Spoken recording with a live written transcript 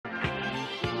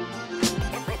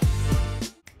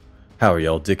How are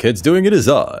y'all dickheads doing? It is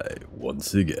I,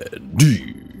 once again,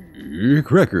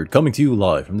 Dick Record, coming to you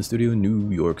live from the studio in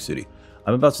New York City.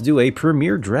 I'm about to do a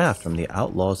premiere draft from the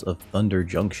Outlaws of Thunder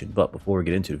Junction, but before we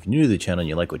get into it, if you're new to the channel and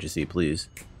you like what you see, please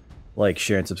like,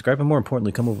 share, and subscribe, and more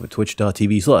importantly, come over to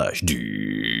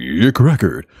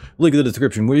twitch.tv/DickRecord. Link in the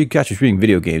description where you can catch us streaming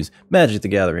video games, Magic the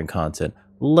Gathering content,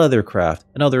 leathercraft,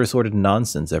 and other assorted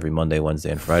nonsense every Monday, Wednesday,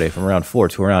 and Friday from around 4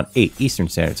 to around 8 Eastern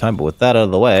Standard Time. But with that out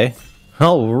of the way,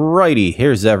 alrighty,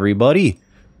 here's everybody.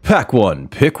 Pack one,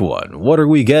 pick one. What are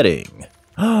we getting?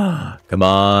 Come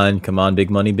on,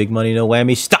 big money, no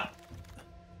whammy. Stop!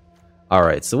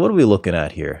 Alright, so what are we looking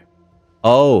at here?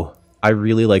 Oh, I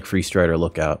really like Free Strider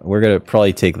Lookout. We're gonna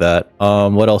probably take that.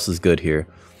 What else is good here?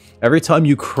 Every time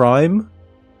you crime,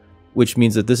 which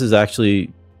means that this is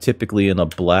actually typically in a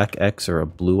black X or a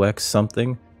blue X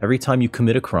something. Every time you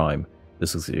commit a crime,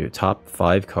 this is your top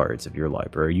 5 cards of your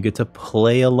library. You get to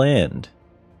play a land.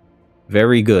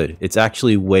 Very good. It's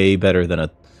actually way better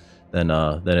than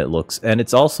it looks, and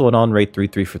it's also an on-rate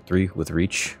 3/3 for 3 with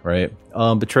reach, right?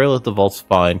 Betrayal at the Vault's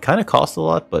fine. Kind of costs a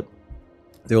lot, but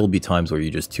there will be times where you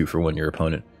just 2-for-1 your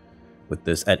opponent with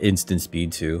this at instant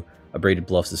speed too. Abraded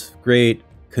Bluffs is great.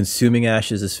 Consuming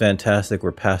Ashes is fantastic.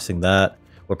 We're passing that.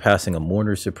 We're passing a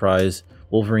Mourner's Surprise.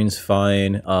 Wolverine's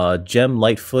fine. Gem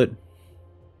Lightfoot.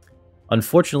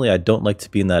 Unfortunately, I don't like to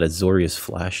be in that Azorius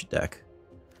Flash deck.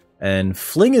 And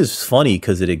Fling is funny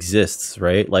because it exists,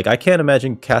 right? Like, I can't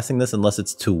imagine casting this unless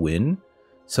it's to win.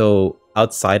 So,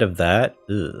 outside of that,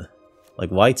 ugh. Like,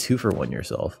 why 2-for-1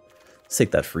 yourself? Let's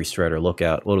take that Free Strider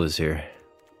Lookout. What was here?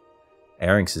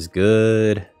 Arynx is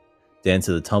good. Dance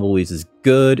of the Tumbleweeds is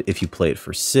good if you play it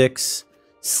for 6.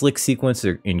 Slick Sequence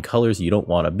are in colors you don't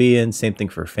want to be in. Same thing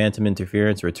for Phantom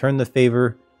Interference. Return the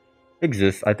Favor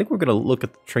exists. I think we're going to look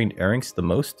at the trained Arynx the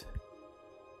most.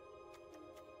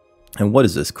 And what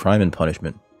is this? Crime and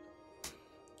Punishment.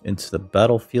 Into the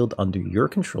battlefield under your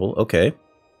control. Okay.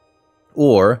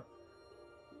 Or,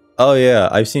 oh yeah,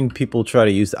 I've seen people try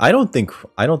to use. I don't think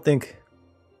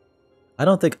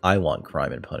I want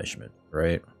Crime and Punishment,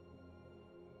 right?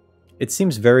 It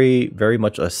seems very, very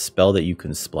much a spell that you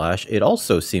can splash. It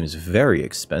also seems very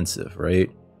expensive, right?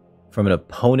 From an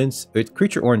opponent's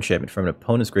creature or enchantment from an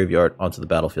opponent's graveyard onto the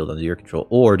battlefield under your control,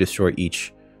 or destroy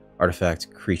each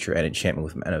artifact, creature, and enchantment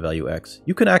with mana value X.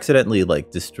 You can accidentally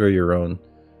like destroy your own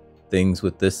things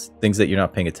with this, things that you're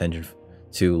not paying attention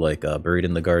to, like Buried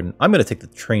in the Garden. I'm gonna take the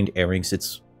Trained Arynx.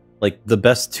 It's like the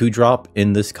best 2-drop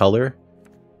in this color,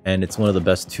 and it's one of the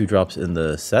best 2-drops in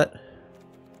the set.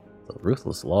 The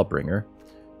Ruthless Lawbringer.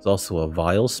 There's also a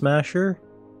Vial Smasher.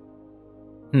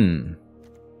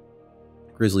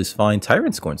 Grizzly's fine.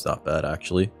 Tyrant Scorn's not bad,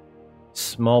 actually.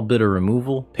 Small bit of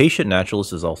removal. Patient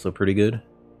Naturalist is also pretty good.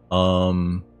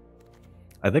 I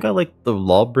think I like the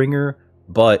Lawbringer,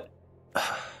 but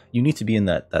you need to be in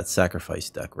that sacrifice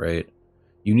deck, right?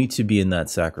 You need to be in that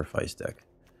sacrifice deck.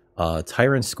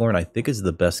 Tyrant Scorn, I think, is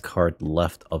the best card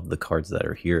left of the cards that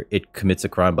are here. It commits a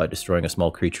crime by destroying a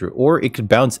small creature, or it could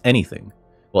bounce anything.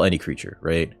 Well, any creature,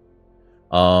 right?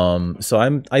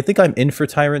 So I think I'm in for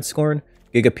Tyrant Scorn.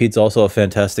 Gigapede's also a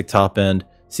fantastic top end.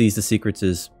 Seize the Secrets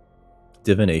is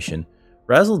Divination.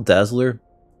 Razzle Dazzler,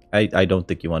 I don't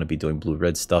think you want to be doing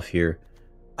blue-red stuff here.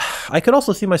 I could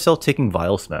also see myself taking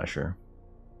Vial Smasher.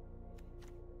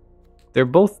 They're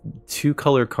both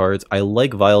 2-color cards. I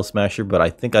like Vial Smasher, but I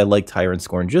think I like Tyrant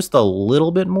Scorn just a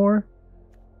little bit more.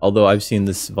 Although I've seen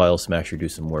this Vial Smasher do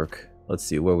some work. Let's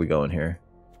see, where are we going here?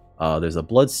 There's a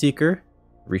Bloodseeker.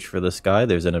 Reach for the Sky.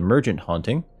 There's an Emergent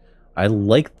Haunting. I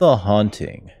like the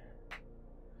Haunting.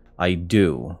 I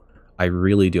do. I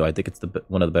really do. I think it's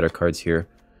one of the better cards here.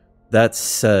 That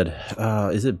said,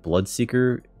 is it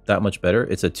Bloodseeker that much better?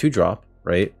 It's a 2-drop,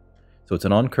 right? So it's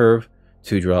an on-curve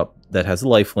 2-drop that has a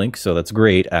lifelink, so that's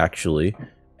great, actually.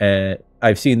 And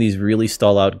I've seen these really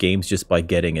stall out games just by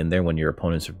getting in there when your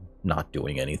opponents are not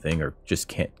doing anything or just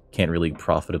can't really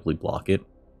profitably block it.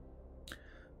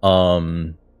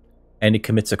 And it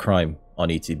commits a crime on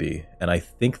ETB, and I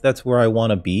think that's where I want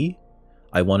to be.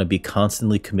 I want to be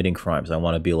constantly committing crimes. I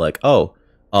want to be like, oh,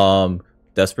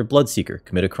 Desperate Bloodseeker,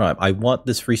 commit a crime. I want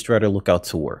this Free Strider Lookout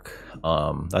to work.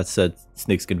 That said,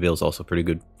 Snakeskin Veil is also pretty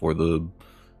good for the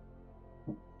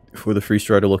Free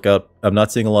Strider Lookout. I'm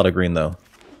not seeing a lot of green, though.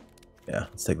 Yeah,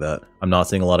 let's take that. I'm not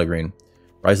seeing a lot of green.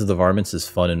 Rise of the Varmints is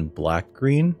fun in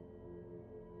black-green.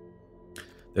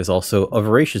 There's also a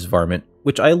Voracious Varmint,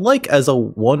 which I like as a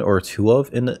 1 or 2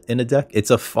 of in a deck.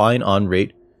 It's a fine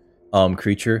on-rate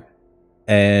creature.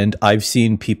 And I've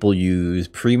seen people use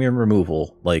premium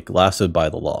removal, like Lassoed by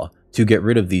the Law, to get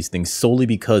rid of these things solely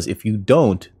because if you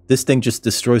don't, this thing just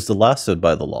destroys the Lassoed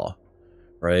by the Law,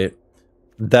 right?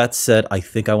 That said, I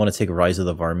think I want to take Rise of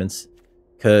the Varmints,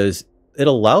 because it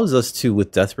allows us to,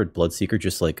 with Desperate Bloodseeker,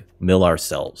 just like mill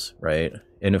ourselves, right?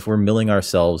 And if we're milling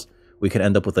ourselves, we can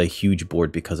end up with a huge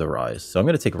board because of Rise. So I'm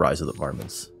going to take Rise of the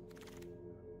Varmints.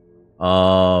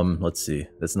 Let's see.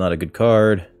 That's not a good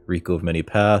card. Rico of Many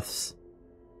Paths.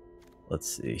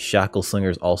 Let's see. Shackle Slinger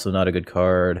is also not a good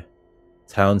card.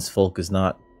 Townsfolk is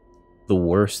not the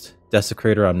worst.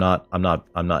 Desecrator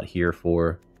I'm not here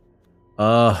for.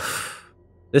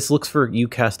 This looks for you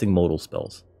casting modal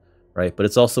spells, right? But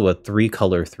it's also a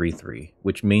 3-color 3/3,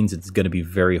 which means it's going to be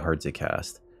very hard to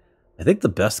cast. I think the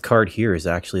best card here is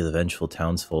actually the Vengeful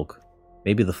Townsfolk.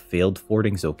 Maybe the Failed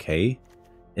Fording's okay.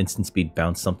 Instant speed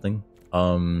bounce something.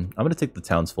 I'm going to take the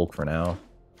Townsfolk for now.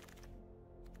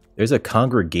 There's a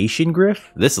Congregation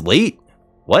Griff? This late?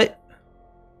 What?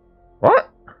 What?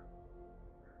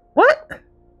 What?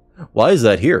 Why is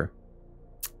that here?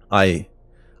 I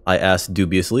asked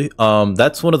dubiously.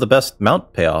 That's one of the best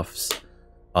mount payoffs.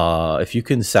 If you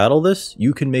can saddle this,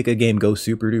 you can make a game go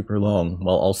super duper long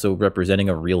while also representing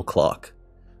a real clock.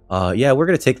 Yeah, we're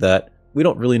going to take that. We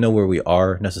don't really know where we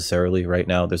are necessarily right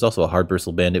now. There's also a Hard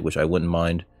Bristle Bandit, which I wouldn't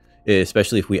mind,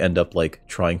 especially if we end up like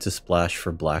trying to splash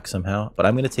for black somehow. But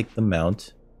I'm going to take the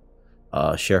mount.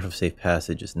 Sheriff of Safe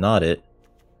Passage is not it.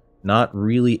 Not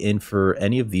really in for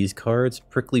any of these cards.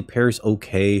 Prickly Pear's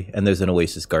okay, and there's an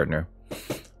Oasis Gardener.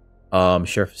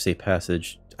 Sheriff of Safe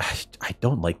Passage. I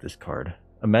don't like this card.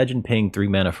 Imagine paying 3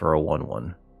 mana for a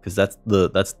 1/1, because that's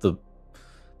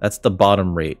the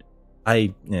bottom rate.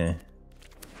 Let's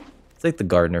take the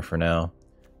Gardener for now.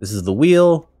 This is the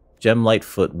Wheel. Gem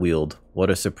Lightfoot Wield.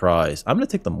 What a surprise. I'm gonna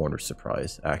take the Mourner's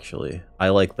Surprise, actually. I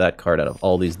like that card out of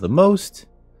all these the most.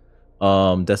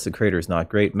 Desecrator is not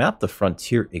great. Map the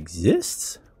Frontier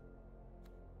exists?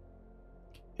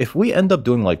 If we end up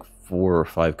doing like 4 or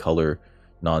 5 color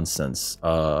nonsense,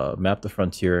 Map the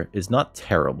Frontier is not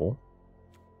terrible.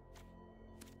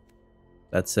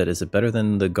 That said, is it better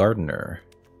than the Gardener?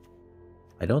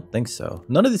 I don't think so.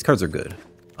 None of these cards are good.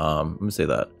 I'm gonna say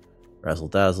that. Razzle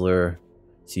Dazzler,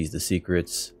 Seize the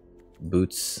Secrets,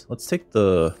 Boots. Let's take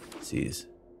the Seize.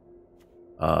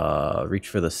 Reach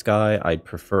for the Sky, I'd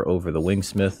prefer over the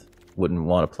Wingsmith. Wouldn't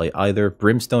want to play either.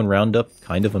 Brimstone Roundup,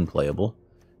 kind of unplayable.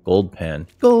 Gold Pen.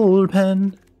 Gold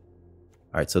Pen!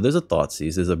 Alright, so there's a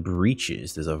Thoughtseize, there's a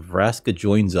Breaches, there's a Vraska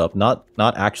Joins Up, not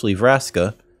actually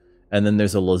Vraska. And then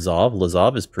there's a Lazov.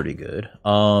 Lazov is pretty good.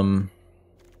 Where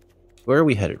are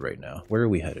we headed right now? Where are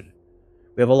we headed?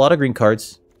 We have a lot of green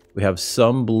cards. We have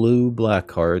some blue-black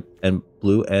card, and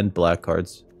blue and black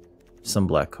cards. Some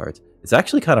black cards. It's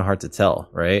actually kind of hard to tell,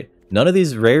 right? None of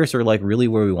these rares are like really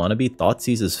where we want to be.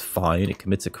 Thoughtseize is fine. It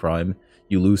commits a crime.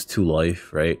 You lose 2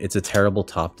 life, right? It's a terrible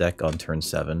top deck on turn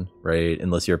 7, right?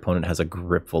 Unless your opponent has a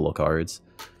grip full of cards.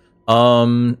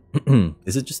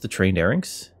 Is it just the Trained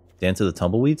Erranks? Dance of the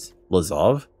Tumbleweeds?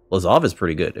 Lazov? Lazov is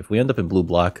pretty good. If we end up in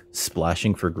blue-black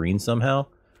splashing for green somehow,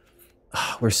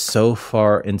 we're so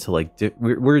far into like...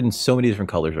 We're in so many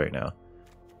different colors right now.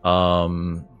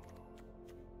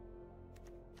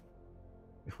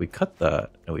 If we cut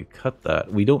that, and we cut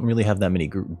that, we don't really have that many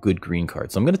good green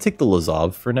cards. So I'm going to take the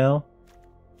Lazov for now.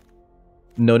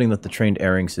 Noting that the Trained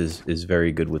Erranks is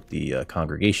very good with the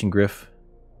Congregation Griff.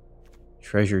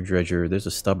 Treasure Dredger. There's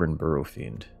a Stubborn Burrow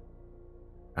Fiend.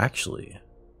 Actually,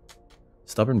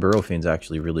 Stubborn Burrow Fiend's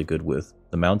actually really good with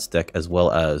the Mounts deck as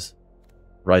well as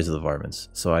Rise of the Varmints.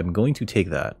 So I'm going to take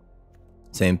that.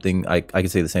 Same thing, I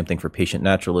could say the same thing for Patient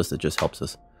Naturalist. It just helps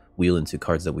us wheel into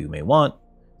cards that we may want.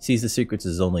 Seize the Secrets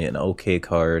is only an okay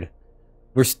card.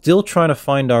 We're still trying to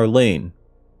find our lane.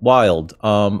 Wild.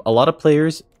 A lot of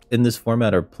players in this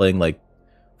format are playing like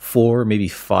 4, maybe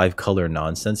 5 color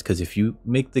nonsense, because if you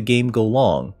make the game go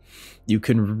long, you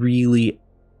can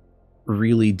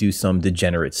really do some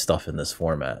degenerate stuff in this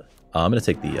format. I'm going to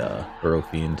take the Burrow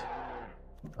Fiend.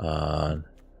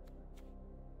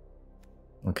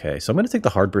 Okay, so I'm going to take the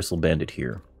Hard Bristle Bandit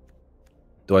here.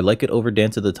 Do I like it over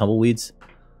Dance of the Tumbleweeds?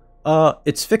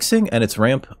 It's fixing and it's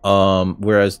ramp,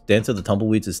 whereas Dance of the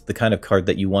Tumbleweeds is the kind of card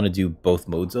that you want to do both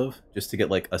modes of, just to get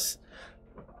like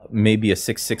maybe a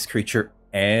 6/6 creature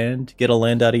and get a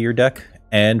land out of your deck,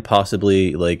 and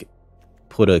possibly like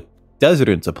put a desert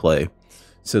into play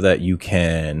so that you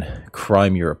can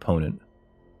crime your opponent.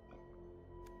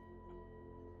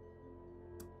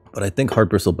 But I think Hard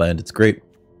Bristle Bandit's great.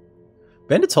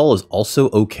 Bandit's Hall is also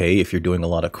okay if you're doing a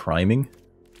lot of criming.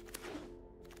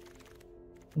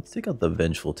 Let's take out the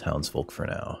Vengeful Townsfolk for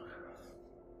now.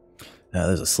 Now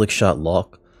there's a Slickshot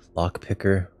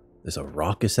Lockpicker. There's a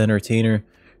Raucous Entertainer.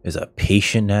 There's a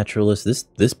Patient Naturalist.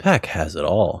 This pack has it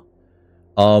all.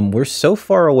 We're so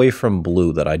far away from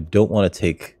blue that I don't want to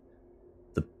take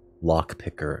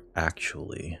Lockpicker,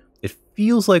 actually. It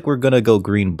feels like we're going to go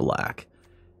green-black.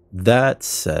 That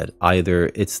said,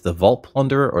 either it's the Vault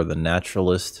Plunderer or the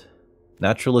Naturalist.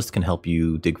 Naturalist can help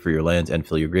you dig for your lands and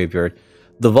fill your graveyard.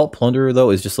 The Vault Plunderer,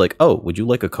 though, is just like, oh, would you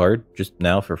like a card just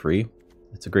now for free?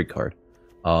 It's a great card.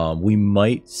 We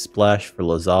might splash for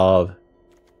Lazav,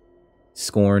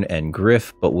 Scorn, and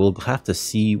Griff, but we'll have to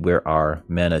see where our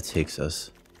mana takes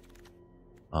us.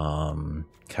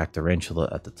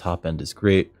 Cactarantula at the top end is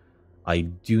great. I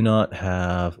do not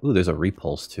have... Ooh, there's a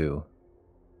Repulse, too.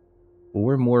 But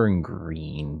we're more in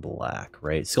green-black,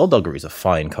 right? Skullduggery is a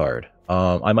fine card.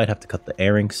 I might have to cut the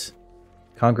Arinx.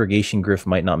 Congregation Griff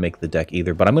might not make the deck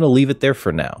either, but I'm going to leave it there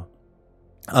for now.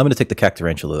 I'm going to take the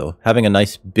Cactarantula, though. Having a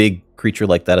nice big creature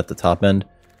like that at the top end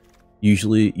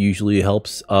usually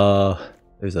helps.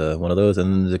 There's one of those,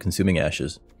 and then the Consuming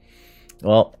Ashes.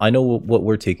 Well, I know what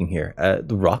we're taking here.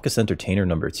 The Raucous Entertainer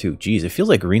 #2. Geez, it feels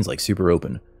like green's like super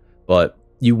open. But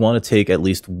you want to take at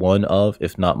least one of,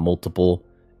 if not multiple,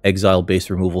 exile-based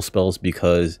removal spells,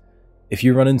 because if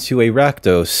you run into a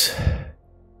Rakdos,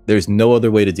 there's no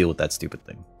other way to deal with that stupid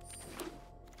thing.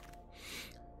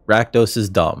 Rakdos is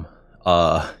dumb.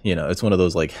 You know, it's one of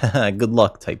those like, good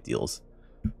luck type deals.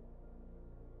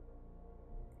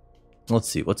 Let's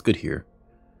see, what's good here?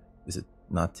 Is it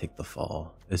not Take the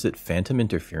Fall? Is it Phantom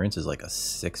Interference is like a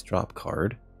 6-drop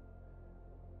card?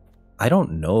 I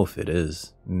don't know if it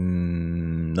is.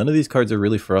 None of these cards are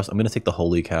really for us. I'm going to take the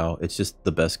Holy Cow. It's just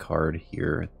the best card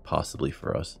here, possibly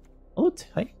for us. Although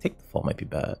Take the Fall might be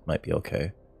bad. Might be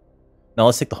okay. Now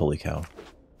let's take the Holy Cow.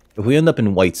 If we end up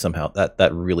in white somehow,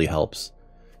 that really helps.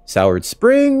 Soured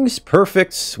Springs,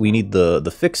 perfect. We need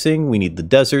the fixing. We need the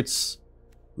deserts.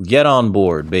 Get on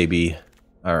board, baby.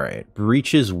 Alright,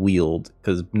 Breaches Wield,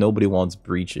 because nobody wants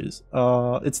Breaches.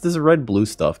 It's this red-blue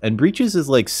stuff, and Breaches is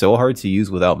like so hard to use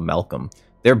without Malcolm.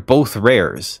 They're both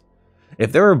rares.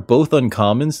 If there are both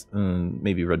uncommons,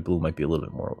 maybe red-blue might be a little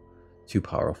bit more too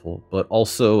powerful, but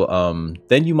also,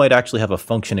 then you might actually have a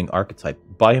functioning archetype.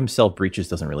 By himself, Breaches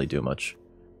doesn't really do much.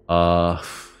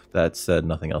 That said,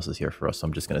 nothing else is here for us, so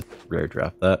I'm just going to rare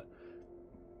draft that.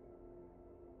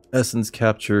 Essence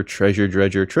Capture, Treasure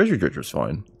Dredger. Treasure Dredger's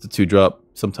fine. It's a 2-drop.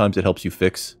 Sometimes it helps you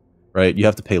fix, right? You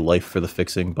have to pay life for the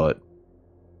fixing, but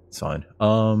it's fine.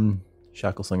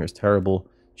 Shackle Slinger is terrible.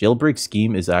 Jailbreak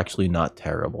Scheme is actually not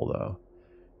terrible,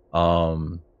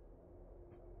 though.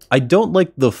 I don't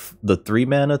like the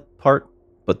 3-mana part,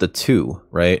 but the 2,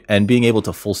 right? And being able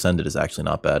to full send it is actually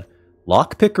not bad.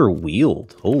 Lockpicker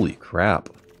Wield. Holy crap.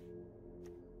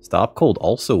 Stop Cold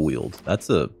also Wield. That's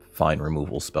a fine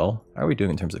removal spell. How are we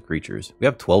doing in terms of creatures? We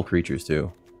have 12 creatures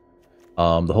too.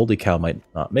 The Holy Cow might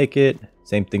not make it.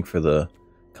 Same thing for the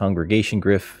Congregation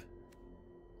Griff.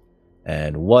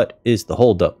 And what is the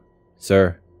holdup,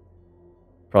 sir?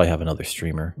 Probably have another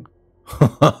streamer.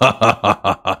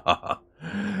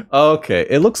 Okay,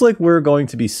 it looks like we're going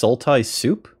to be Sultai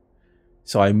Soup.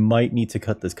 So I might need to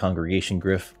cut this Congregation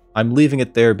Griff. I'm leaving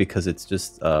it there because it's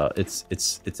just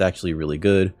it's actually really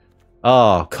good.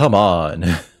 Oh, come on.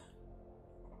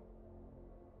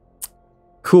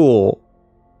 Cool.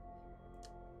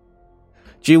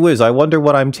 Gee whiz, I wonder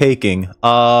what I'm taking.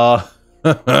 We're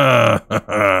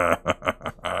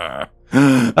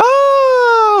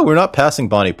not passing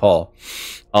Bonnie Pall.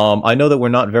 I know that we're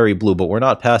not very blue, but we're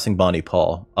not passing Bonnie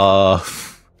Pall.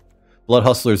 Blood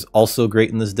Hustler's also great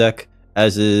in this deck,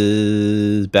 as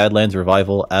is Badlands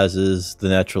Revival, as is the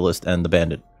Naturalist and the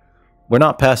Bandit. We're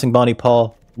not passing Bonnie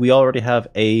Pall. We already have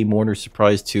a Mourner's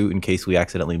Surprise too, in case we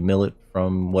accidentally mill it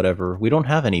from whatever. We don't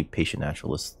have any Patient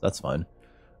Naturalists. That's fine.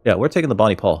 Yeah, we're taking the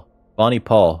Bonnie Pall. Bonnie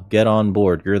Pall, get on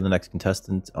board. You're the next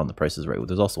contestant on The Price is Right.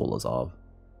 There's also a Lazav.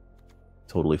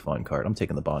 Totally fine card. I'm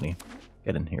taking the Bonnie.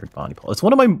 Get in here, Bonnie Pall. It's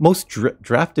one of my most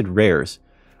drafted rares.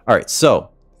 All right,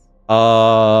 so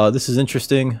this is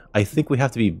interesting. I think we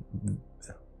have to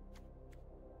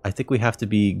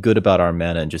be good about our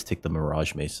mana and just take the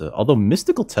Mirage Mesa. Although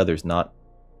Mystical Tether's not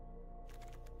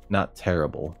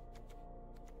terrible,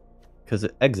 because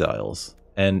it exiles.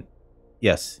 And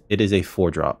yes, it is a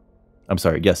 4-drop. I'm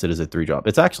sorry, yes, it is a 3-drop.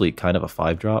 It's actually kind of a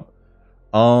 5-drop.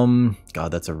 God,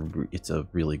 it's a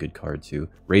really good card too.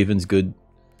 Raven's good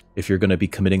if you're going to be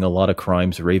committing a lot of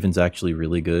crimes. Raven's actually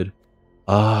really good.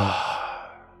 Yeah,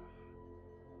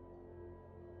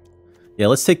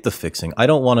 let's take the fixing. I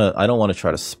don't want to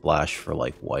try to splash for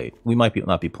like white. We might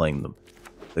not be playing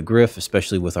the Griff,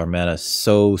 especially with our mana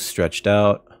so stretched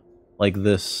out like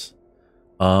this.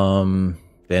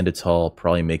 Bandit's Hall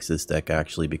probably makes this deck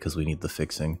actually because we need the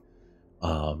fixing.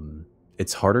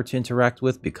 It's harder to interact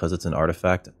with because it's an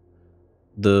artifact.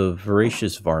 The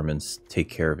Voracious Varmints take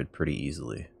care of it pretty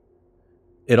easily.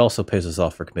 it also pays us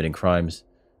off for committing crimes.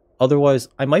 Otherwise,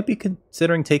 I might be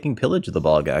considering taking Pillage of the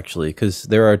Bog, actually, because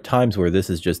there are times where this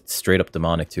is just straight up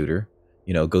demonic tutor.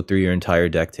 You know, go through your entire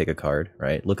deck, take a card,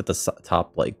 right? Look at the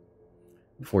top, like,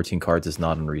 14 cards is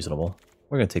not unreasonable.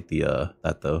 We're going to take the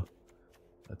that, though.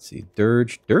 Let's see.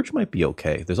 Dirge. Dirge might be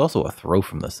okay. There's also a Throw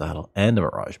from the Saddle and a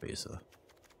Mirage Mesa.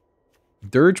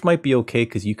 Dirge might be okay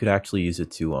because you could actually use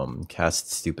it to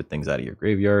cast stupid things out of your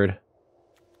graveyard.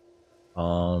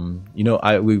 You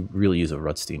know, we really use a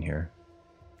Rutstein here.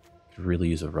 Could really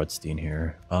use a Rutstein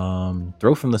here.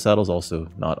 Throw from the Saddle is also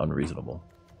not unreasonable.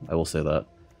 I will say that.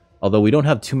 Although we don't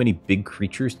have too many big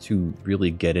creatures to really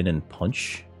get in and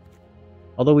punch.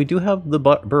 Although we do have the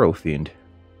Burrow Fiend.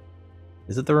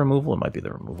 Is it the removal? It might be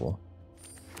the removal.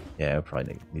 Yeah, I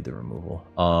probably need the removal.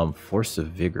 Force of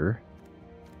Vigor.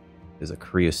 There's a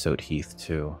Creosote Heath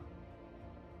too.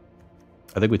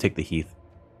 I think we take the Heath.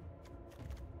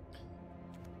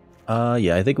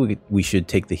 Yeah, I think we should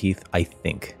take the Heath, I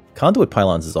think. Conduit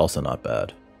Pylons is also not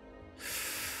bad.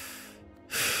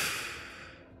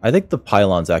 I think the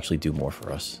Pylons actually do more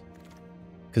for us.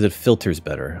 Because it filters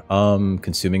better.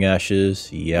 Consuming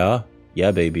Ashes, yeah.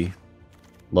 Yeah, baby.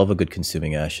 Love a good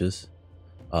Consuming Ashes.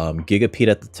 Gigapede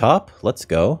at the top, let's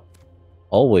go.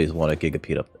 Always want a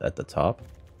Gigapede up at the top.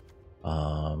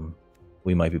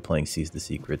 We might be playing Seize the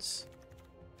Secrets.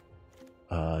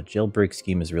 Jailbreak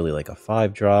Scheme is really like a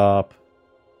 5-drop.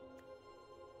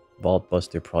 Vault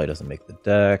Buster probably doesn't make the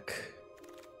deck.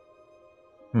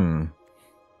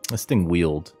 This thing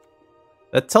wheeled.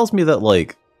 That tells me that,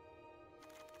 like,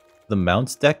 the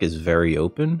Mounts deck is very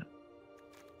open.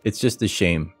 It's just a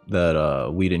shame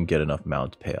that we didn't get enough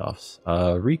Mount payoffs.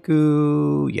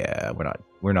 Riku, yeah,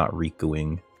 we're not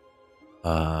Rikuing.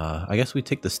 I guess we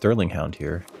take the Sterling Hound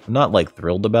here. I'm not, like,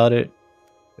 thrilled about it.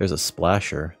 There's a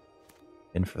Splasher.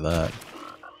 In for that.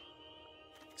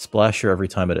 Splasher, every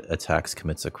time it attacks,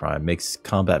 commits a crime. Makes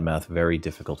combat math very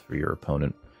difficult for your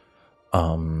opponent.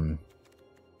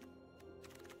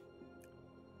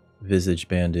 Visage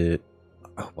Bandit.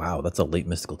 Oh, wow, that's a late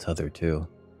Mystical Tether, too.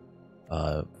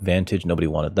 Vantage, nobody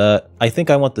wanted that. I think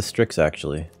I want the Strix,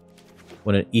 actually.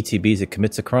 When it ETBs, it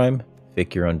commits a crime.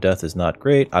 Fake Your Own Death is not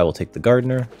great. I will take the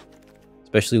Gardener.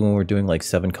 Especially when we're doing, like,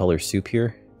 7-color soup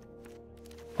here.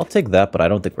 I'll take that, but I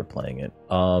don't think we're playing it.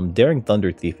 Daring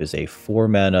Thunder Thief is a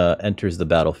 4-mana, enters the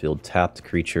battlefield, tapped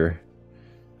creature.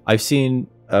 I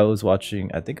was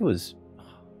watching, I think it was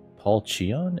Paul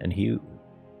Cheon, and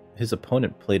his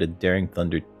opponent played a Daring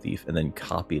Thunder Thief and then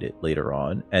copied it later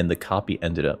on, and the copy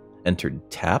entered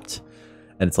tapped,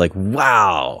 and it's like,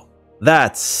 wow,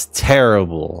 that's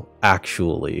terrible,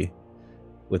 actually.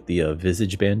 With the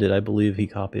Visage Bandit, I believe he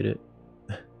copied it.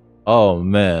 Oh,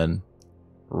 man.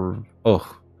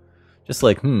 Oh. Just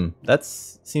like, that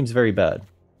seems very bad.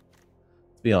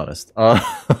 To be honest.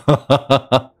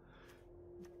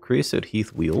 Creosote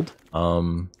Heath wheeled.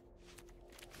 I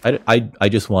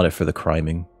just want it for the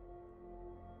criming.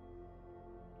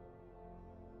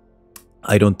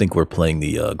 I don't think we're playing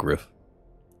the Griff.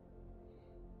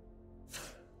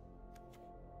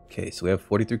 Okay, so we have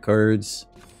 43 cards.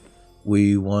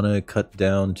 We want to cut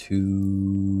down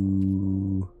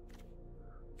to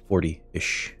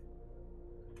 40-ish.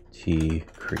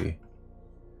 Cree.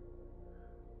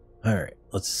 Alright,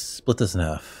 let's split this in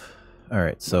half.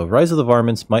 Alright, so Rise of the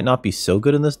Varmints might not be so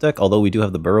good in this deck, although we do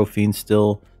have the Burrow Fiend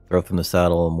still. Throw from the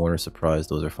Saddle, Mourner Surprise,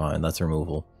 those are fine. That's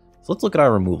removal. So let's look at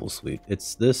our removal suite.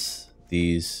 It's this,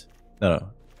 these, no,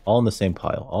 all in the same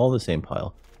pile. All in the same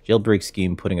pile. Jailbreak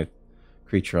Scheme, putting a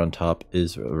creature on top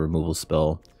is a removal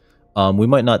spell. We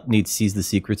might not need Seize the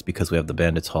Secrets because we have the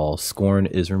Bandit's Hall. Scorn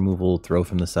is removal, Throw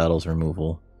from the Saddle is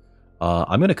removal.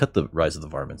 I'm going to cut the Rise of the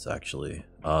Varmints, actually.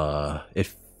 It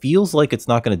feels like it's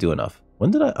not going to do enough. When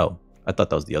did I... Oh, I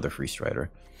thought that was the other Free Strider.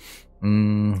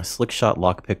 Slick Shot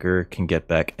Lockpicker can get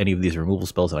back any of these removal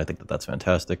spells, and I think that that's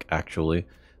fantastic, actually.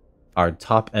 Our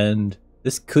top end...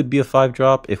 This could be a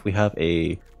 5-drop if we have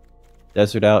a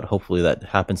Desert out. Hopefully that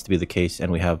happens to be the case,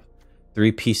 and we have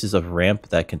 3 pieces of ramp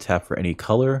that can tap for any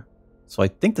color. So I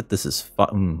think that this is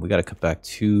fun. We got to cut back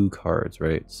 2 cards,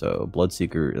 right? So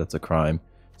Bloodseeker, that's a crime.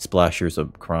 Splasher's a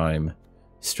crime.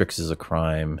 Strix is a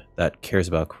crime. That cares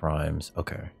about crimes.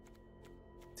 Okay.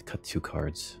 Let's cut 2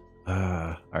 cards.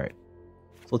 Alright.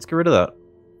 So let's get rid of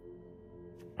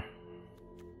that.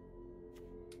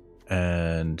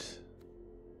 And...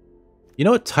 You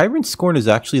know what? Tyrant Scorn is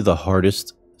actually the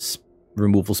hardest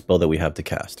removal spell that we have to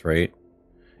cast, right?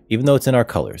 Even though it's in our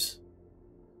colors.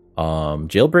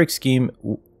 Jailbreak Scheme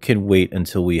can wait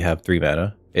until we have 3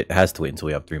 mana. It has to wait until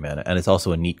we have 3 mana. And it's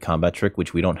also a neat combat trick,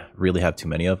 which we don't really have too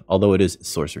many of, although it is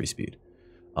sorcery speed.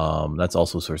 That's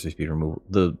also sorcery speed removal.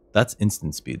 That's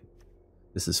instant speed.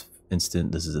 This is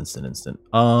instant. This is instant.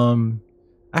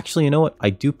 Actually, you know what? I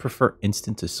do prefer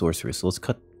instant to sorcery, so let's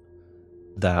cut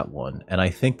that one. And I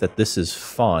think that this is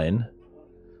fine.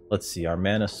 Let's see. Our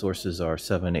mana sources are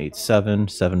 7, 8, 7,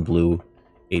 7 blue,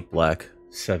 8 black,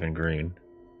 7 green.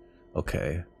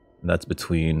 Okay, and that's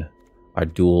between our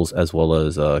duels as well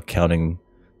as counting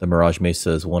the Mirage Mesa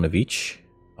as one of each.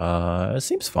 It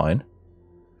seems fine.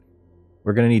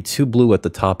 We're gonna need 2 blue at the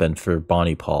top end for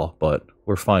Bonnie Pall, but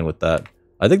we're fine with that.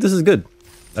 I think this is good.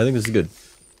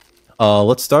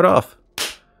 Let's start off.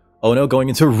 Oh no, going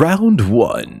into round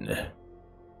 1.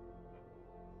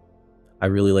 I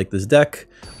really like this deck.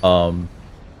 I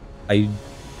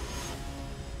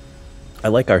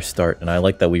like our start, and I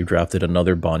like that we drafted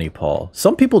another Bonnie Pall.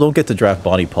 Some people don't get to draft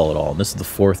Bonnie Pall at all, and this is the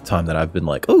 4th time that I've been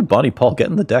like, oh, Bonnie Pall, get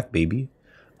in the deck, baby.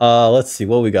 Let's see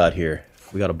what we got here.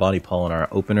 We got a Bonnie Pall in our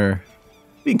opener.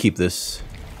 We can keep this.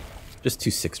 Just 2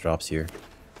 6-drops here.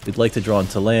 We'd like to draw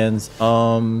into lands.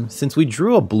 Since we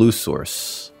drew a blue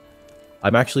source,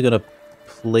 I'm actually going to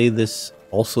play this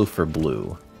also for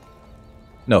blue.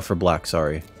 No, for black,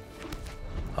 sorry.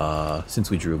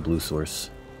 Since we drew a blue source.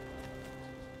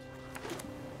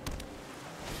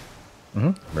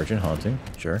 Merchant Haunting,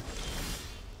 sure.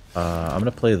 I'm going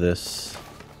to play this.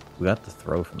 We got the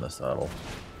throw from the saddle.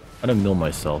 I'm going to mill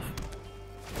myself.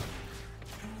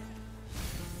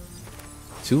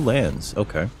 2 lands,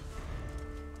 okay.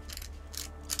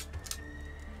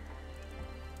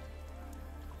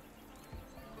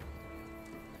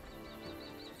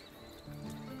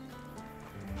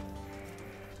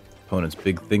 Opponent's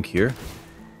big think here.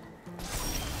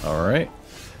 Alright.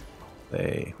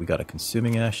 We got a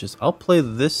Consuming Ashes. I'll play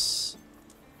this.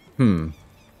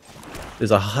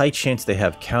 There's a high chance they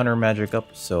have counter magic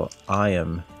up, so I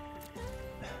am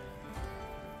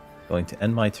going to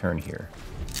end my turn here.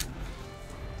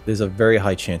 There's a very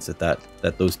high chance that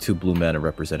those 2 blue mana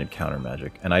represented counter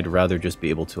magic, and I'd rather just be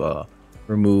able to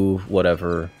remove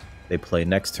whatever they play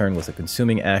next turn with a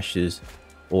Consuming Ashes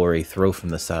or a Throw from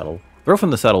the Saddle. Throw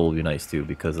from the Saddle will be nice too,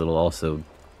 because it'll also,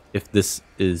 if this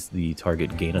is the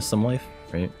target, gain us some life,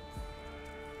 right?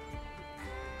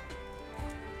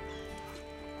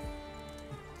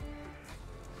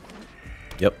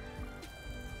 Yep.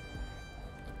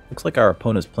 Looks like our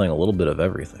opponent's playing a little bit of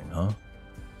everything, huh?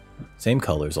 Same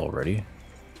colors already.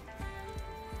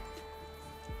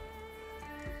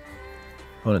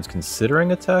 Opponent's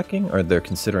considering attacking, or they're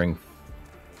considering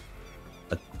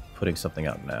putting something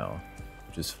out now,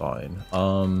 which is fine.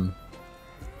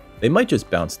 They might just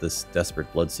bounce this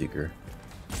Desperate Bloodseeker.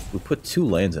 We put 2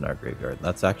 lands in our graveyard.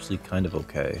 That's actually kind of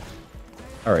okay.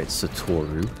 Alright,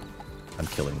 Satoru. I'm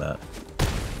killing that.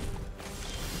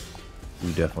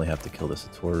 We definitely have to kill the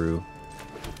Satoru.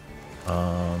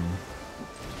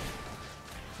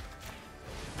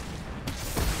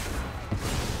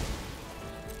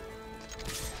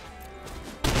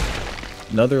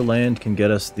 Another land can get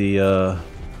us the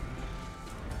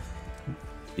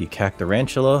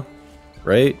Cactarantula,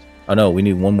 right? Oh no, we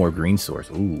need 1 more green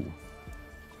source. Ooh.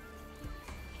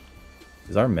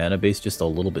 Is our mana base just a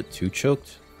little bit too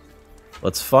choked?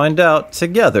 Let's find out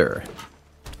together.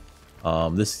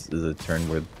 This is a turn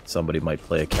where somebody might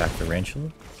play a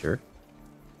Cactarantula. Sure.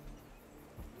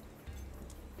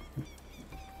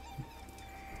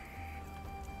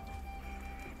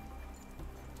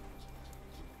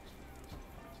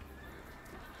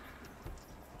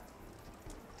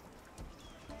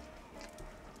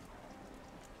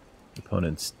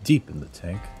 Opponent's deep in the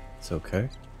tank. It's okay.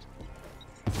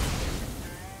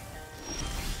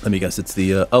 Let me guess, it's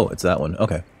the, oh, it's that one.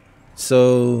 Okay.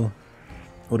 So,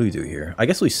 what do we do here? I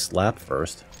guess we slap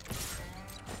first.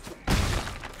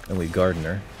 And we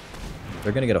Gardener.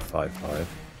 They're gonna get a 5/5.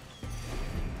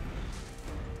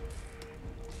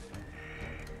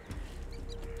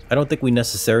 I don't think we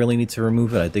necessarily need to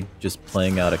remove it. I think just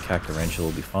playing out a Cactarantula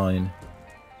will be fine.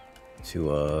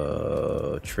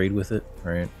 To, trade with it,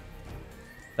 right?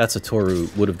 That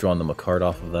Satoru would have drawn them a card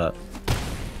off of that.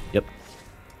 Yep.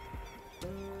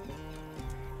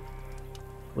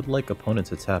 Would like opponent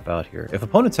to tap out here. If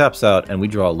opponent taps out and we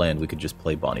draw a land, we could just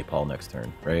play Bonnie Pall next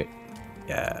turn, right?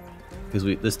 Yeah. Because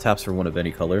this taps for 1 of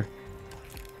any color.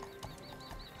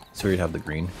 So we'd have the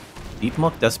green. Deep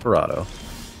Muck Desperado.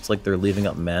 It's like they're leaving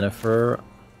up mana for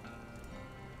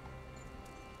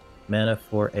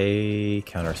a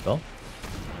counter spell.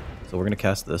 So we're gonna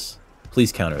cast this.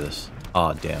 Please counter this.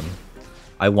 Aw, damn.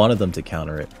 I wanted them to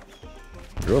counter it.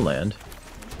 Drew a land.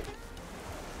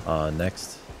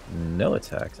 Next, no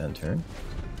attacks end turn.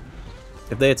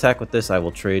 If they attack with this, I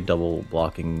will trade, double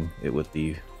blocking it with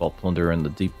the Vault Plunderer and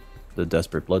the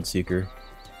Desperate Bloodseeker.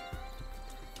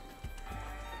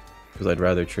 Because I'd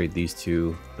rather trade these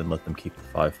two than let them keep the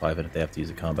 5/5, and if they have to use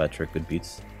a combat trick, good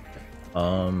beats.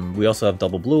 We also have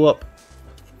double blue up,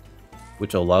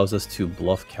 which allows us to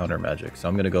bluff counter magic. So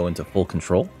I'm going to go into full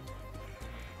control.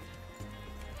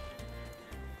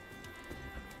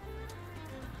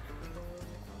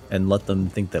 And let them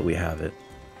think that we have it.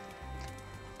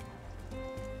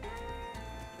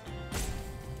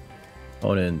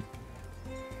 Opponent,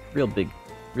 real big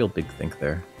think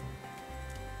there.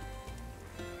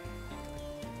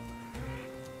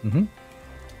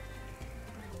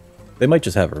 They might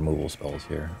just have removal spells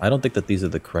here. I don't think that these are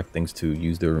the correct things to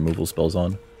use their removal spells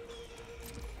on.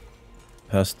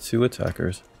 Pass 2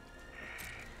 attackers.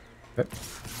 Okay.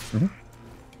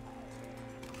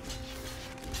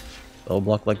 They'll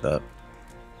block like that.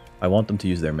 I want them to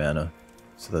use their mana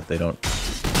so that they don't...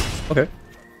 Okay.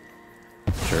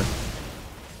 Sure.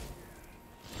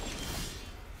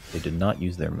 They did not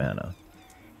use their mana.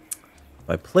 If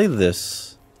I play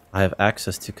this, I have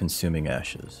access to Consuming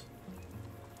Ashes.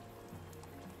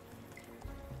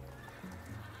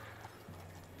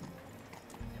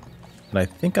 And I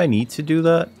think I need to do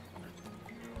that.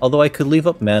 Although I could leave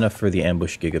up mana for the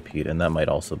Ambush Gigapede, and that might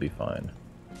also be fine.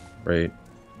 Right?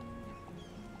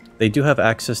 They do have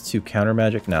access to counter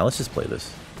magic. Now, let's just play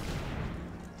this.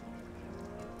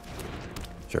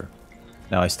 Sure.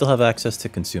 Now, I still have access to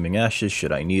Consuming Ashes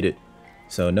should I need it.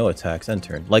 So, no attacks, end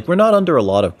turn. Like, we're not under a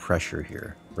lot of pressure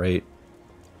here, right?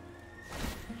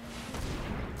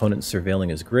 Opponent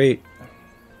surveilling is great.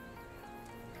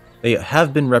 They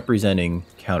have been representing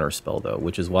Counterspell, though,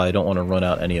 which is why I don't want to run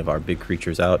out any of our big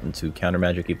creatures out into counter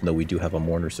magic, even though we do have a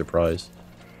Mourner Surprise.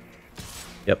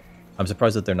 Yep. I'm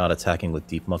surprised that they're not attacking with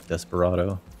Deep Muck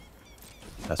Desperado.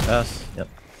 Pass, pass. Yep.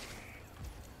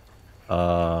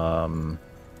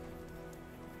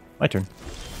 My turn.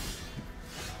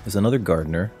 There's another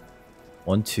Gardener.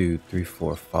 1, 2, 3,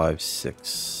 4, 5, 6,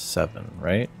 7,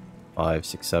 right? 5,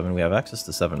 6, 7. We have access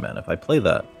to 7 mana. If I play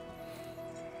that,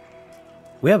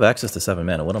 we have access to 7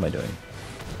 mana. What am I doing?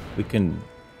 We can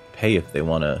pay if they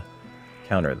want to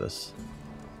counter this.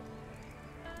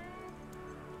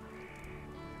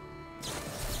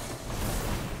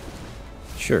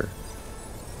 Sure.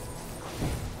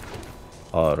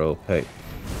 Auto pay.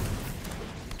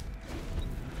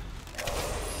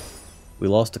 We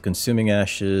lost a Consuming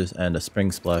Ashes and a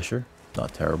Spring Splasher.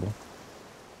 Not terrible.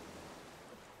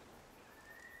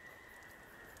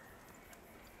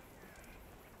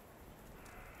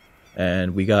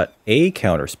 And we got a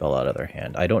counterspell out of their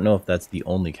hand. I don't know if that's the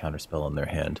only counterspell in their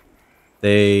hand.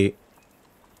 They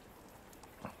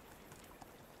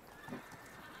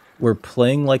were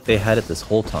playing like they had it this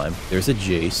whole time. There's a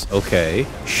Jace. Okay,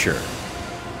 sure.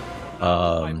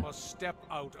 I must step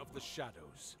out of the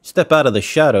shadows. Step out of the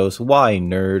shadows? Why,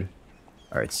 nerd?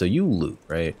 Alright, so you loot,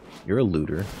 right? You're a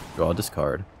looter. Draw a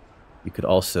discard. You could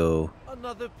also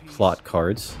plot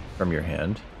cards from your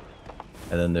hand.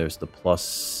 And then there's the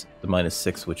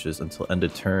 -6, which is until end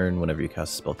of turn, whenever you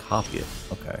cast a spell, copy it.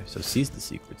 Okay, so seize the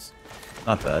secrets.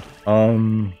 Not bad.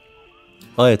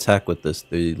 If I attack with this,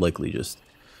 they likely just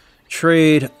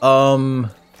trade. I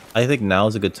think now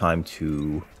is a good time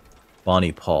to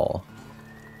Bonnie Pall.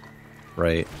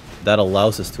 Right? That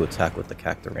allows us to attack with the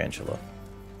Cactarantula.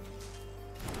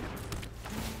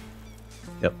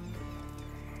 Yep.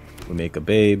 We make a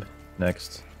babe.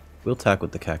 Next. We'll attack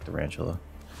with the Cactarantula.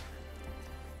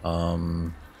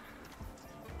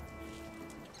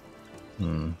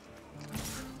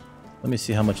 Let me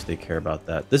see how much they care about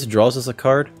that. This draws us a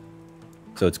card.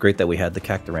 So it's great that we had the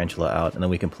Cactarantula out, and then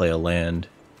we can play a land.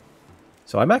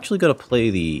 So I'm actually going to play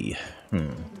the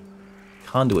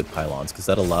Conduit Pylons, because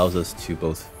that allows us to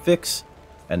both fix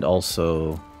and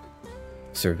also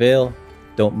surveil.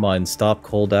 Don't mind Stop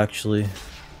Cold, actually.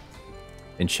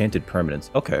 Enchanted Permanence.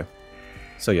 Okay.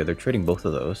 So yeah, they're trading both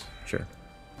of those. Sure.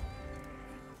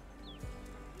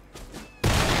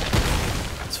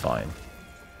 It's fine.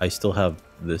 I still have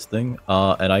this thing,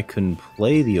 and I can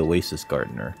play the Oasis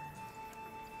Gardener.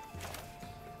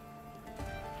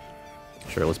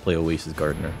 Sure, let's play Oasis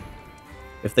Gardener.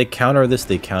 If they counter this,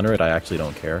 they counter it. I actually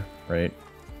don't care, right?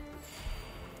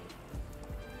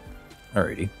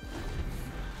 Alrighty.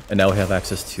 And now we have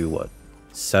access to, what?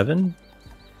 7?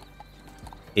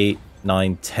 8,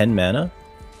 9, 10 mana?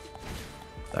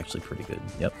 It's actually pretty good.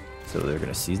 Yep. So they're going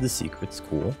to seize the secrets.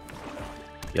 Cool.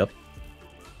 Yep.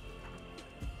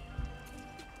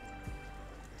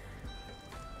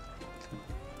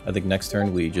 I think next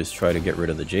turn we just try to get rid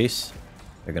of the Jace.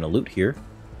 They're going to loot here.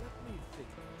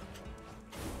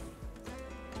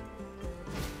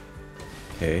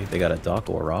 Okay, they got a Doc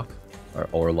Orlock. Or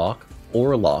Orlock.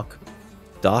 Orlock.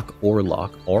 Doc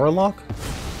Orlock. Orlock?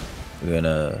 We're going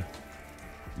to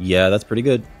Yeah, that's pretty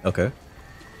good. Okay.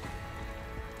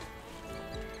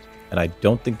 And I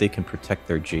don't think they can protect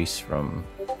their Jace from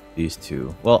these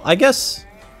two. Well, I guess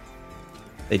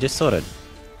they just sort of,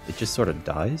 it just sort of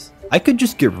dies. I could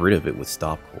just get rid of it with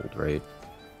Stop Cold, right?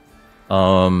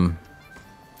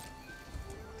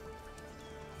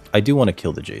 I do want to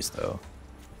kill the Jace though.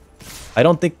 I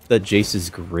don't think that Jace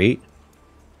is great.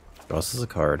 Draws us a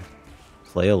card.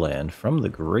 Play a land from the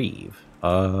grave.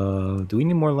 Do we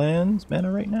need more lands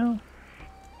mana right now?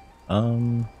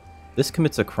 This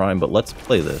commits a crime, but let's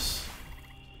play this.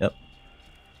 Yep.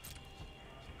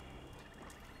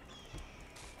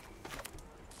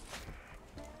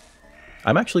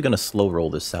 I'm actually going to slow roll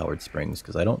this Soured Springs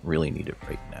because I don't really need it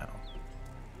right now.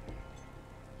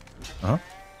 Uh-huh.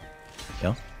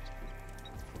 Yeah.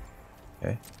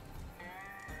 Okay.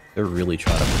 They're really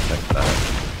trying to protect that.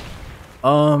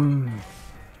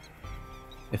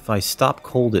 If I stop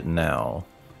cold it now,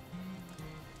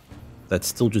 that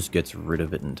still just gets rid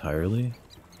of it entirely.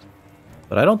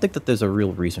 But I don't think that there's a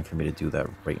real reason for me to do that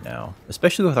right now.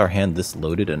 Especially with our hand this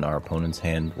loaded and our opponent's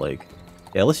hand, like...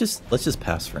 Yeah, let's just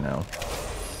pass for now.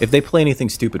 If they play anything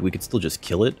stupid, we could still just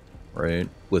kill it, right?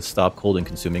 With Stop Cold and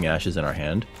Consuming Ashes in our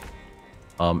hand.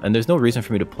 And there's no reason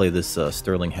for me to play this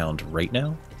Sterling Hound right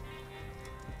now.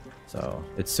 So,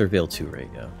 it's Surveil 2, right?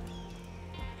 Yeah.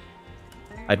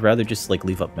 I'd rather just, like,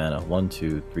 leave up mana. 1,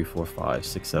 2, 3, 4, 5,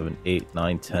 6, 7, 8,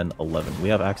 9, 10, 11. We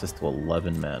have access to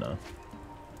 11 mana.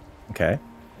 Okay.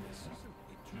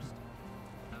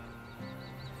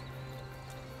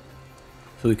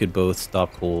 So we could both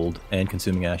Stop Cold and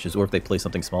Consuming Ashes, or if they play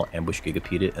something small, Ambush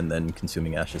Gigapede it, and then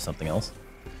Consuming Ashes something else.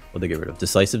 What'd they get rid of?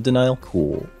 Decisive Denial?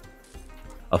 Cool.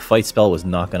 A fight spell was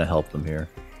not going to help them here.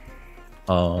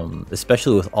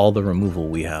 Especially with all the removal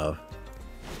we have.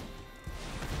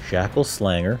 Shackle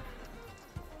Slanger.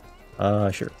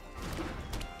 Sure.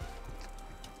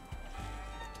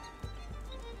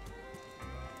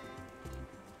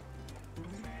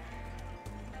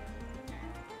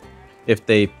 If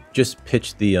they just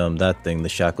pitch the that thing, the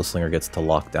Shackle Slinger gets to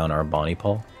lock down our Bonnie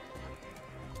Pall.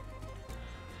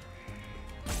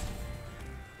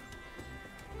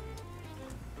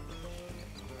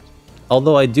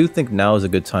 Although I do think now is a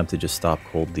good time to just Stop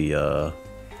Cold the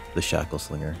Shackle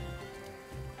Slinger.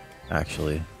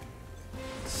 Actually.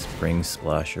 Spring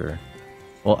Splasher.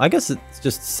 Well, I guess it's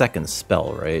just second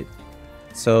spell, right?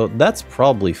 So that's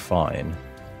probably fine.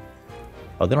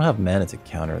 Oh, they don't have mana to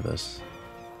counter this.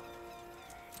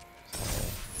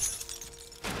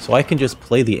 So I can just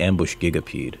play the Ambush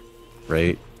Gigapede,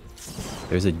 right?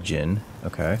 There's a Jin,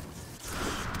 okay.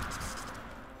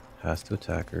 Pass to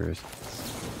attackers.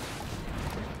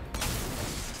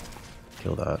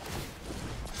 Kill that.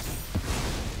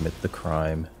 Commit the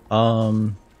crime.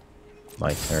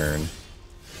 My turn.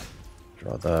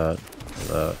 Draw that.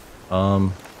 Draw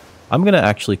that. I'm gonna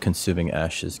actually Consuming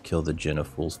Ashes kill the Jin of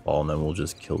Fool's Fall, and then we'll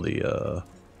just kill the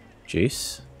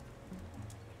Jace.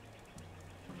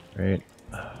 Right.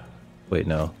 Wait,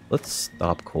 no. Let's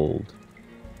Stop Cold.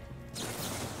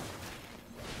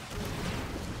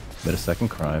 Commit a second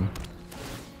crime.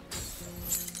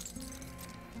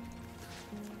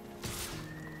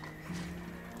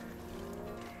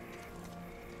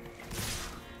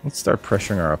 Let's start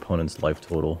pressuring our opponent's life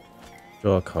total.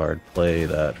 Draw a card. Play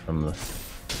that from the...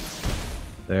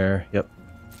 There. Yep.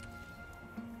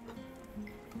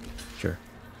 Sure.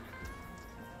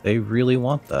 They really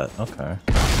want that. Okay.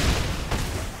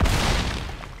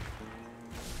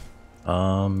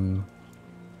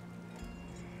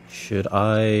 Should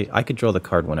I could draw the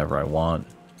card whenever I want.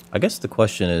 I guess the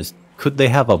question is, could they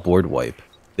have a board wipe?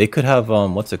 They could have,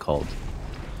 what's it called?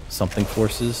 Something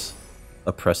forces?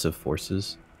 Oppressive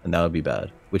forces. And that would be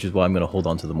bad. Which is why I'm going to hold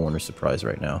on to the Mourner's Surprise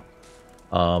right now.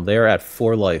 They are at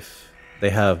 4 life. They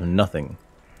have nothing.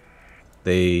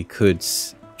 They could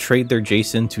trade their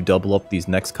Jason to double up these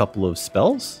next couple of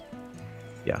spells?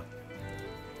 Yeah.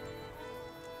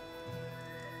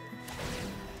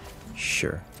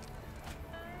 Sure.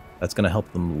 That's gonna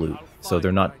help them loot. So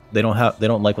they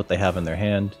don't like what they have in their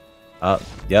hand.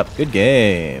 Yep, good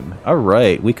game.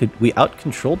 Alright, we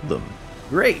out-controlled them.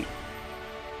 Great!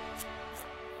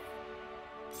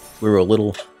 We were a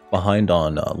little behind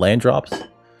on land drops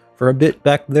for a bit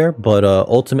back there, but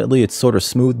ultimately it sort of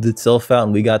smoothed itself out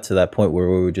and we got to that point where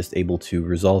we were just able to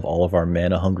resolve all of our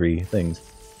mana-hungry things.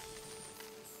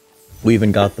 We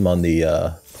even got them on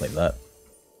the, claim that.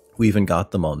 We even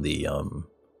got them on the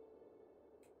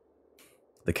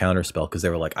counter spell because they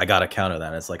were like, I gotta counter that.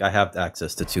 And it's like, I have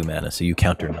access to 2 mana, so you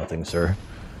counter nothing, sir.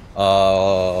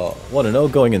 Wanna know,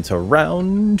 going into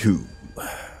round 2.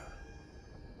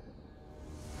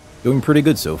 Doing pretty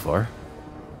good so far.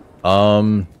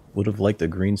 Would have liked a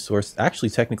green source. Actually,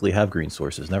 technically have green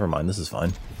sources. Never mind, this is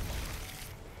fine.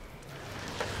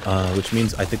 Which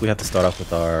means I think we have to start off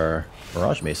with our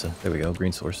Mirage Mesa. There we go,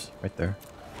 green source, right there.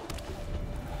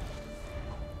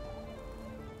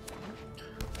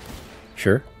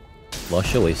 Sure.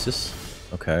 Lush Oasis.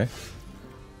 Okay.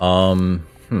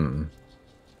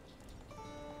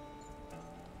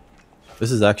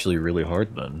 This is actually really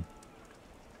hard then.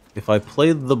 If I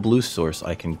play the blue source,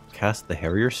 I can cast the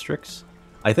Harrier Strix.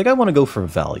 I think I want to go for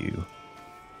value.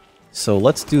 So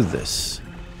let's do this.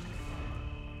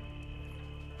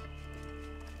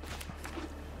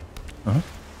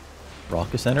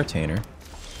 Raucous Entertainer.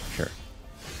 Sure.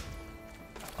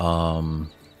 I'm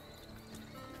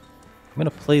going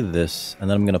to play this, and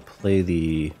then I'm going to play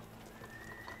the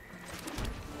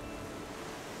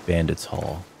Bandit's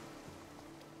Hall.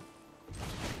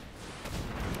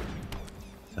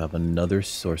 To have another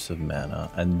source of mana,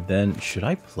 and then should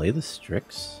I play the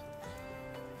Strix?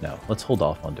 No, let's hold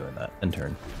off on doing that. End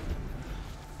turn.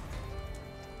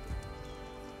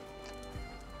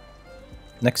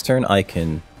 Next turn I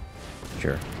can...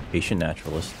 Sure. Patient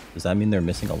Naturalist. Does that mean they're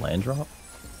missing a land drop?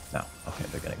 No. Okay,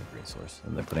 they're getting a green source,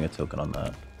 and they're putting a token on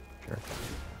that. Sure.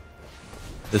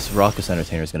 This Raucous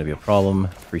Entertainer is going to be a problem.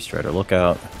 Free Strider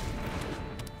Lookout.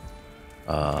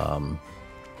 I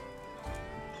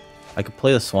could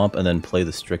play the Swamp and then play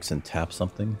the Strix and tap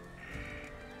something.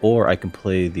 Or I can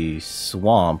play the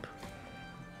Swamp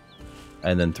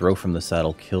and then throw from the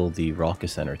saddle, kill the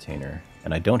Raucous Entertainer.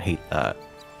 And I don't hate that.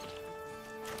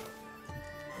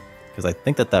 Because I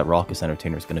think that Raucous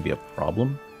Entertainer is going to be a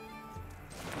problem.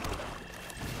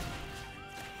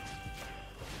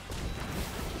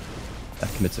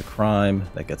 That commits a crime.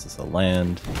 That gets us a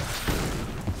land.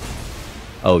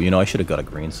 Oh, you know, I should have got a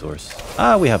green source.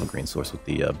 Ah, we have a green source with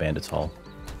the Bandit's Hall.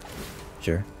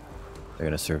 Sure. They're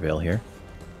going to surveil here.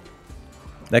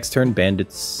 Next turn,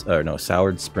 Bandits... no,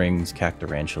 Soured Springs,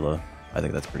 Cactarantula. I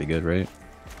think that's pretty good, right?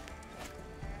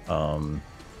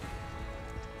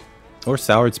 Or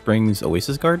Soured Springs,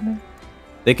 Oasis Gardener?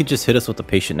 They could just hit us with the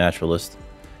Patient Naturalist.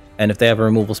 And if they have a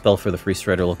removal spell for the Free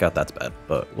Strider Lookout, that's bad.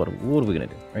 But what are we going to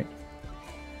do, right?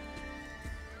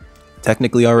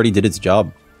 Technically already did its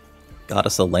job. Got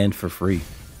us a land for free.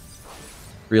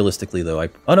 Realistically, though,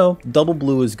 oh no, double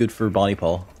blue is good for Bonnie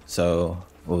Pall. So,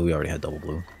 well, we already had double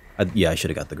blue. Yeah, I should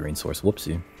have got the green source.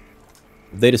 Whoopsie.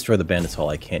 If they destroy the Bandit's Hall,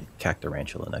 I can't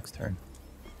Cactarantula next turn.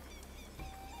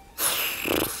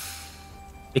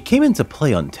 It came into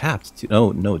play untapped, too.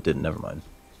 No, it didn't. Never mind.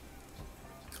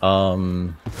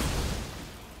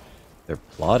 They're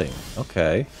plotting.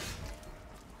 Okay.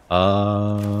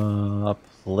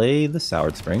 Play the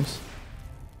Soured Springs.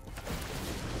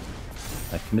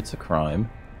 That commits a crime.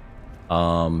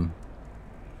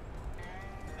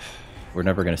 We're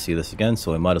never going to see this again,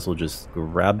 so I might as well just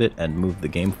grab it and move the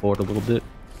game forward a little bit.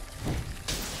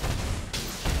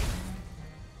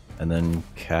 And then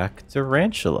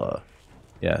Cactarantula.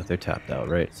 Yeah, they're tapped out,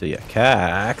 right? So yeah,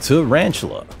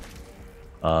 Cactarantula.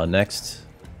 Next.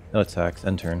 No attacks,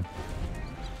 end turn.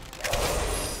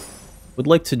 Would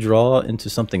like to draw into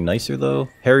something nicer, though.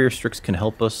 Harrier Strix can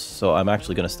help us, so I'm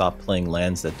actually going to stop playing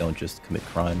lands that don't just commit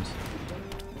crimes.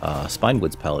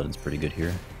 Spinewood's Paladin's pretty good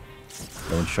here.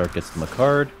 Lone Shark gets them a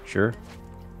card, sure.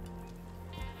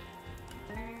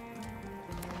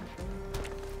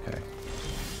 Okay.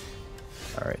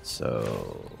 Alright,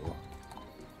 so...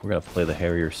 we're going to play the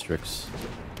Harrier Strix.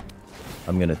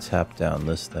 I'm going to tap down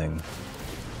this thing.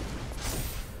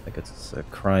 That gets a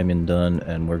crime in done,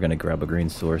 and we're going to grab a green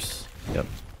source. Yep.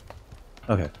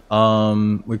 Okay.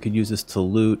 We could use this to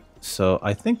loot. So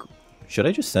I think... should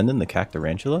I just send in the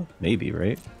Cactarantula? Maybe,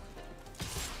 right?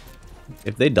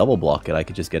 If they double block it, I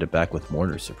could just get it back with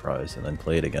Mourner's Surprise and then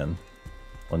play it again.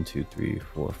 1, 2, 3,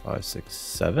 4, 5, 6,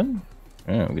 7?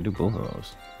 Yeah, we can do both of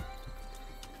those.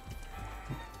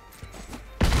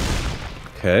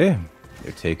 Okay.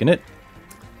 They're taking it.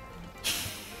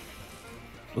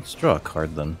 Let's draw a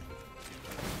card then.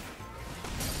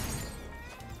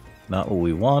 Not what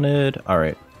we wanted.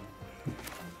 Alright.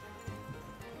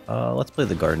 Let's play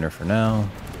the Gardener for now.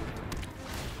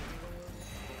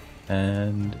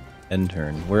 And end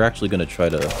turn. We're actually going to try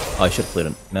to... oh, I should have played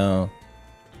it. No.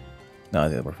 No, I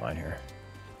think we're fine here.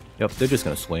 Yep, they're just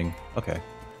going to swing. Okay.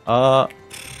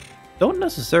 Don't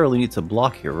necessarily need to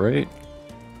block here, right?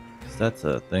 Because that's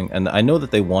a thing. And I know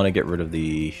that they want to get rid of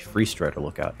the Free Strider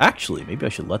Lookout. Actually, maybe I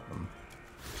should let them.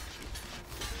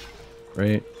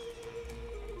 Right?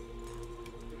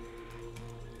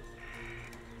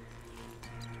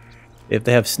 If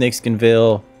they have Snakeskin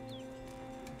Veil,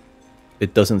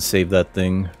 it doesn't save that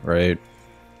thing, right?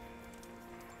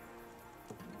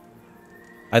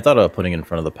 I thought about putting it in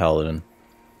front of the paladin.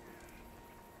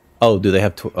 Oh, do they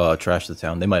have trash the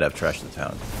town? They might have trash the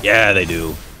town. Yeah, they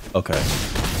do. Okay.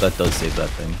 That does save that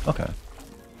thing. Okay.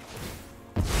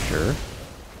 Sure.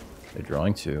 They're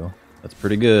drawing 2. That's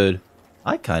pretty good.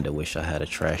 I kind of wish I had a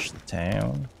trash the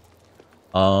town.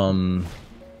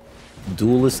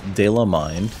 Duelist de la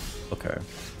Mind. Okay.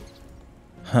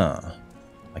 Huh.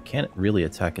 I can't really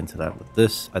attack into that with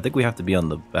this. I think we have to be on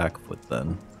the back foot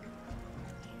then.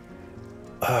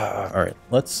 Alright,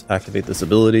 let's activate this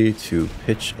ability to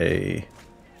pitch a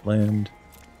land.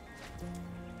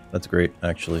 That's great,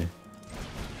 actually.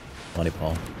 Bonnie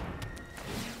Pall.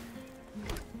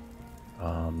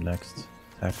 Next,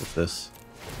 attack with this.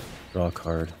 Draw a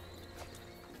card.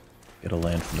 Get a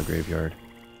land from the graveyard.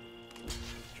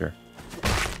 Sure.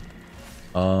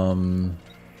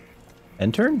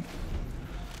 End turn?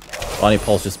 Bonnie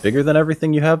Pall's just bigger than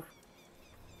everything you have?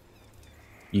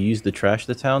 You use the trash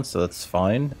the town, so that's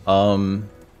fine. And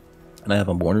I have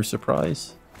a Mourner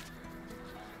Surprise.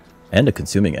 And a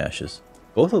Consuming Ashes.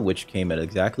 Both of which came at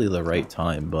exactly the right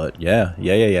time, but yeah.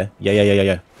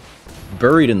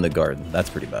 Buried in the garden. That's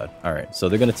pretty bad. Alright, so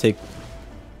they're gonna take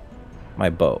my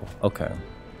bow. Okay.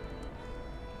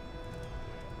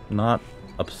 Not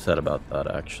upset about that,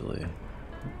 actually.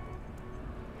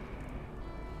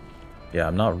 Yeah,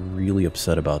 I'm not really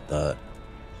upset about that.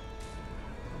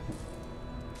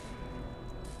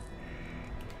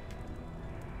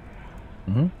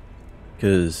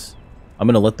 Because I'm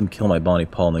going to let them kill my Bonnie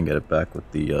Pall and then get it back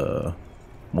with the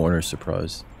Mourner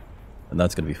Surprise. And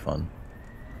that's going to be fun.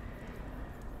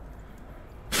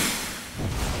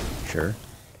 Sure.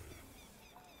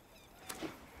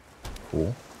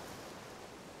 Cool.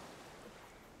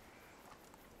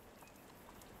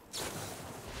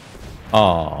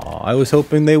 Aw, I was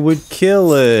hoping they would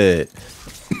kill it.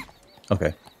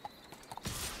 Okay.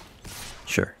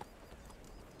 Sure.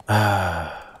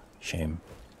 Shame.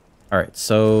 Alright,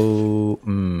 so...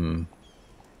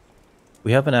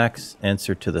 we have an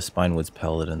answer to the Spinewoods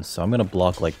Paladins, so I'm going to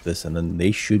block like this, and then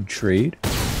they should trade.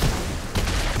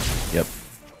 Yep.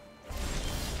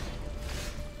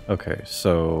 Okay,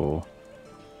 so...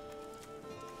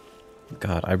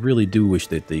 God, I really do wish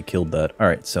that they killed that.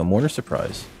 Alright, so Mourner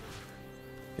Surprise.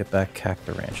 Get back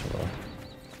Cactarantula.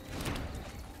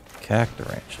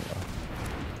 Cactarantula.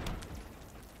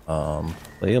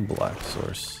 Play a Black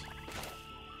Source.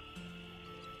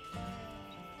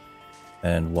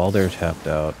 And while they're tapped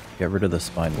out, get rid of the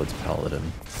Spinewoods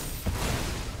Paladin.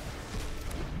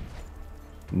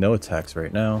 No attacks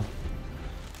right now.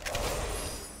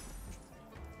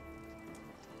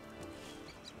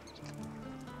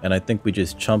 And I think we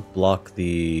just chump block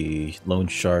the Lone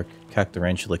Shark.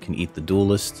 Cactarantula can eat the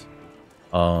Duelist.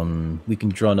 We can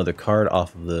draw another card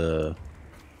off of the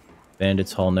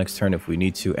Bandit's Hall next turn if we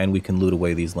need to, and we can loot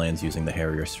away these lands using the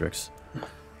Harrier Strix.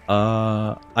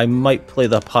 I might play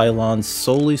the Pylons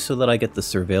solely so that I get the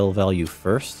Surveil value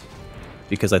first,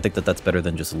 because I think that that's better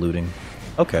than just looting.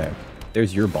 Okay,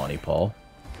 there's your Bonnie Pall.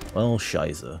 Well,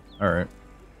 shiza. Alright.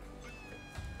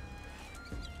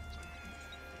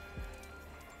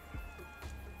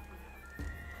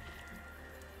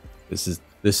 This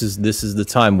is the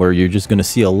time where you're just gonna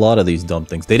see a lot of these dumb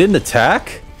things. They didn't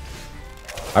attack?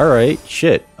 Alright,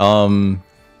 shit. Tyrant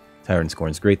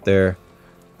Scorn's great there.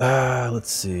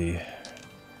 Let's see.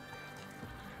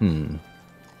 I'm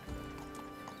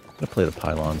gonna play the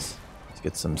Pylons to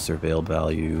get some Surveil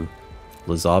value.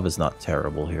 Lazav is not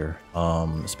terrible here.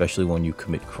 Especially when you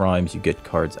commit crimes, you get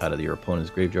cards out of your opponent's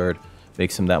graveyard.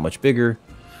 Makes him that much bigger.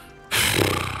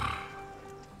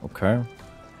 Okay.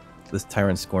 This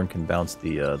Tyrant Scorn can bounce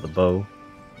the bow,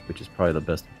 which is probably the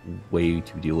best way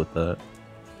to deal with that.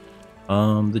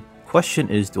 The question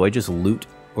is, do I just loot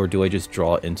or do I just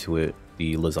draw into it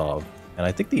the Lazav? And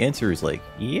I think the answer is like,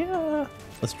 yeah,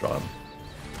 let's draw him.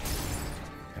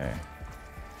 Okay.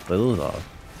 Play the Lazav.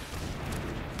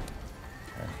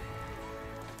 Okay.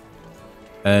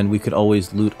 And we could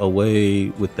always loot away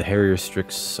with the Harrier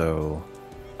Strix, so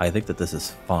I think that this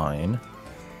is fine.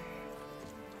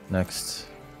 Next.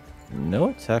 No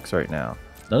attacks right now.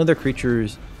 None of their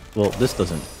creatures... Well, this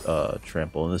doesn't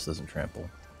trample, and this doesn't trample.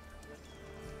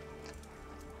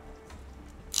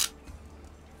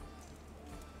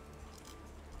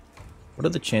 What are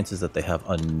the chances that they have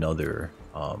another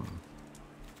one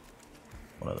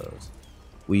of those?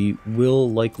 We will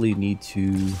likely need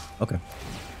to... Okay.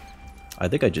 I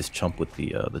think I just chump with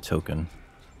the token.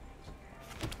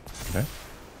 Okay.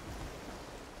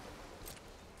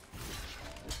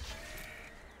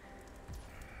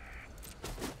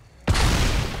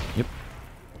 Yep.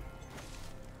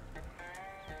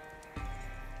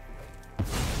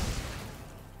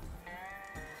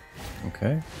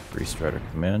 Okay. 3 Strider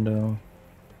Commando.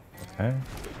 Okay.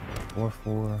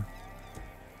 4/4.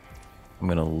 I'm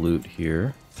gonna loot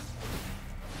here.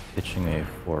 Pitching a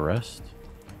Forrest.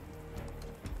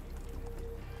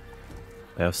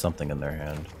 They have something in their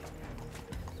hand.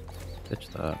 Pitch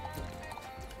that.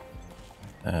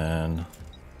 And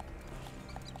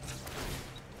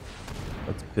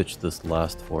let's pitch this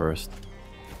last Forrest.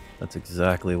 That's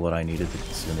exactly what I needed, the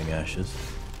Consuming Ashes.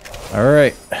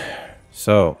 Alright,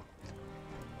 so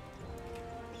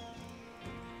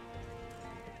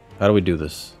how do we do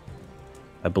this?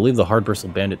 I believe the Hard Bristle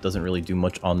Bandit doesn't really do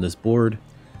much on this board.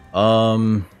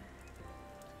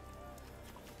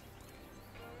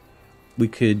 We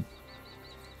could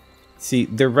see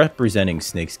they're representing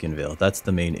Snakeskin Veil. That's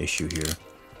the main issue here.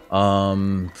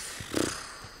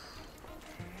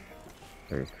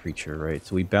 They're a creature, right?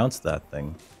 So we bounce that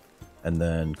thing, and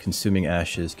then Consuming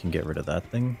Ashes can get rid of that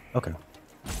thing. Okay.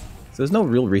 So there's no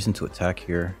real reason to attack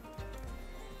here.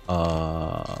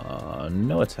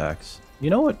 No attacks. You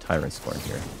know what? Tyrant Scorn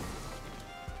here.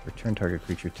 Return target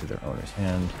creature to their owner's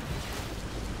hand.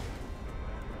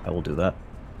 I will do that.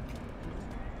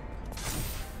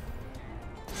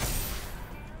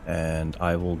 And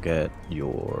I will get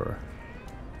your...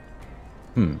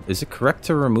 Is it correct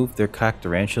to remove their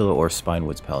Cactarantula or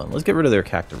Spinewood's Paladin? Let's get rid of their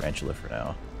Cactarantula for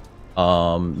now.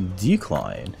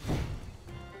 Decline.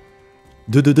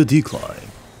 Decline.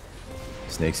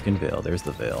 Snakeskin Veil. There's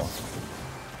the Veil.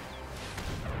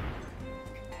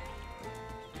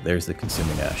 There's the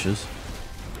Consuming Ashes.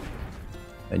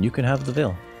 And you can have the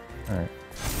Veil. Alright.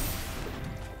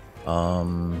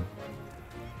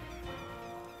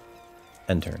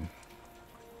 End turn.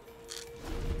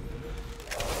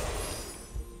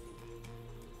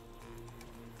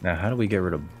 Now, how do we get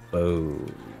rid of bow?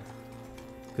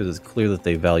 Because it's clear that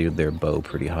they valued their bow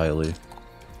pretty highly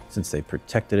since they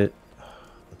protected it.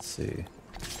 Let's see.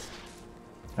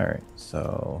 Alright,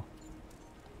 so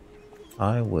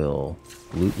I will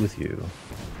loot with you.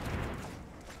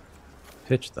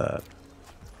 Pitch that.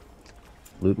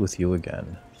 Loot with you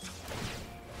again.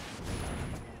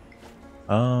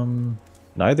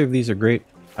 Neither of these are great.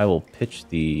 I will pitch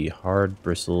the Hard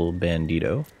Bristle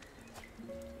Bandito.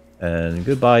 And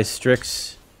goodbye,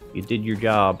 Strix. You did your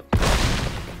job.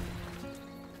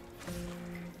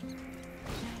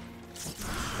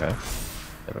 Okay.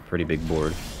 They have a pretty big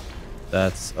board.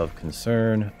 That's of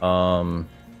concern. I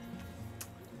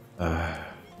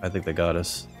think they got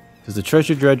us. Because the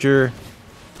Treasure Dredger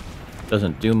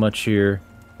doesn't do much here.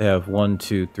 They have 1,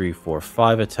 2, 3, 4,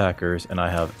 5 attackers, and I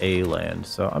have a land.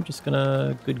 So I'm just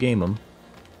gonna good game them.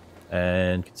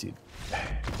 And concede.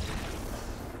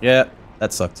 Yeah,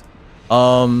 that sucked.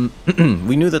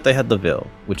 We knew that they had the Veil,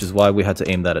 which is why we had to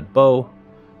aim that at bow.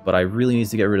 But I really need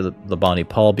to get rid of the Bonnie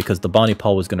Pall, because the Bonnie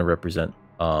Pall was going to represent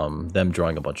them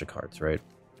drawing a bunch of cards, right?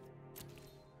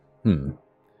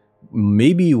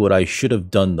 Maybe what I should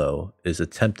have done, though, is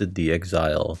attempted the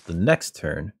exile the next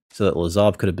turn, so that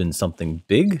Lazov could have been something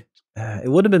big. It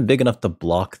would have been big enough to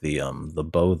block the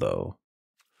bow, though.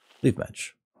 Leave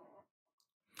match.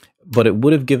 But it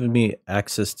would have given me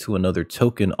access to another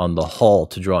token on the hall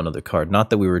to draw another card. Not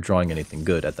that we were drawing anything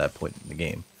good at that point in the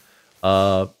game.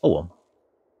 Oh well.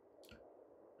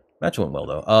 Match went well,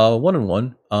 though.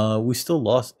 1-1. We still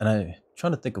lost, and I'm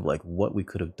trying to think of like what we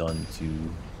could have done to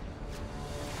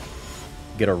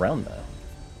get around that.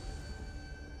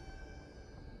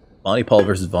 Bonnie Pall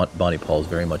versus Bonnie Pall is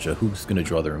very much a who's going to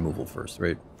draw the removal first,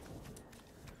 right?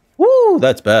 Woo,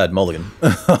 that's bad, Mulligan.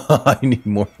 I need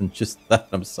more than just that,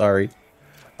 I'm sorry.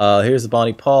 Here's the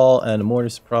Bonnie Pall and a Mortar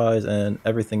Surprise and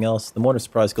everything else. The Mortar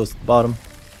Surprise goes to the bottom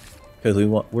because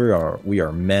we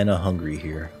are mana hungry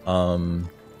here.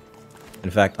 In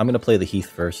fact, I'm gonna play the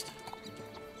Heath first.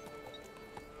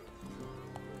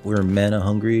 We're mana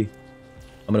hungry.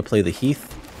 I'm gonna play the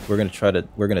Heath. We're gonna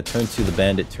turn 2 the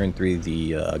Bandit, turn 3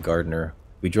 the Gardener.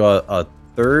 We draw a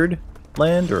 3rd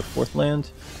land or a 4th land.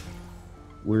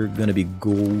 We're gonna be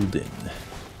golden.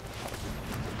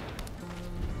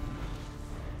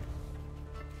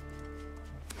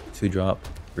 Two drop,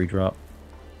 3 drop.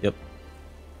 Yep.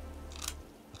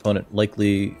 Opponent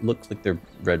likely looks like they're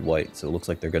red-white, so it looks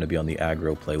like they're gonna be on the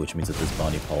aggro play, which means that this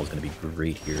Bonnie Pall is gonna be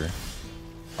great here.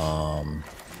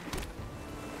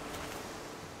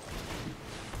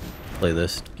 Play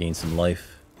this, gain some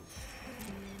life.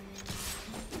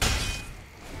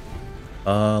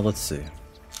 Let's see.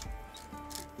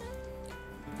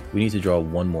 We need to draw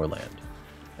 1 more land.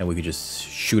 And we could just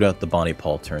shoot out the Bonnie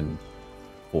Pall turn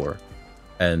 4.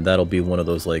 And that'll be one of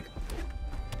those, like,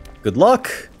 good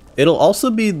luck! It'll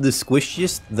also be the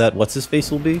squishiest that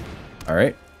What's-His-Face will be.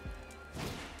 Alright.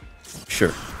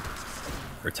 Sure.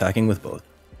 We're attacking with both.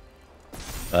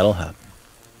 That'll happen.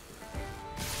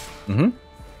 Mm-hmm.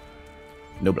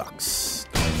 No blocks.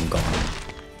 Gone.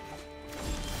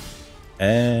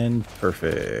 And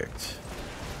perfect.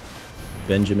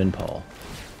 Benjamin Pall.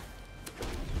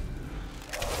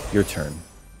 Your turn.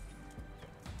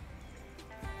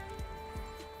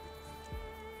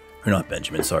 Or not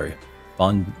Benjamin, sorry.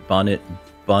 Bonetastic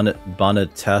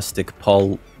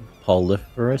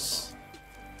Pauliferous?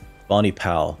 Bonnie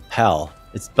Pall. Pal.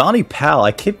 It's Bonnie Pall.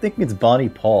 I keep thinking it's Bonnie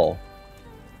Pall.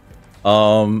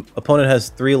 Opponent has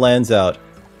 3 lands out.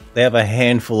 They have a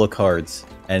handful of cards,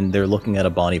 and they're looking at a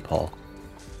Bonnie Pall.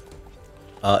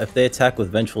 If they attack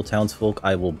with Vengeful Townsfolk,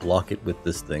 I will block it with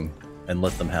this thing and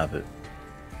let them have it.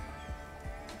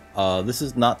 This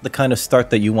is not the kind of start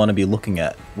that you want to be looking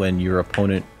at when your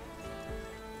opponent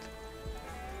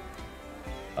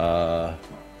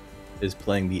is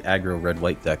playing the aggro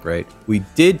red-white deck, right? We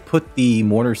did put the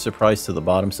Mourner's Surprise to the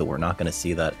bottom, so we're not going to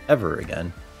see that ever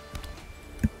again.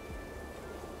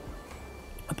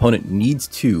 Opponent needs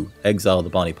to exile the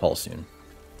Bonnie Pall soon.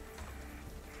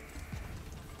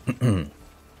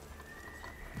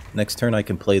 Next turn I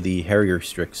can play the Harrier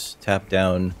Strix, tap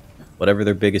down whatever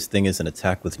their biggest thing is and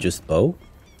attack with just bow.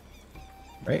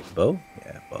 Right? Bow?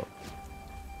 Yeah, bow.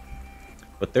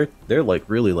 But they're like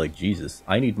really like Jesus.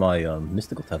 I need my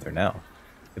Mystical Tether now.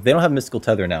 If they don't have Mystical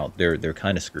Tether now, they're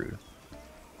kind of screwed.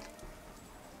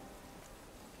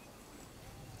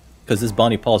 Because this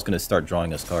Bonnie Pall is going to start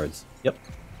drawing us cards. Yep.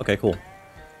 Okay, cool.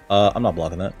 I'm not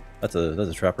blocking that. That's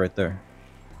a trap right there.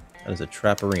 That is a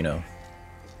Trapperino.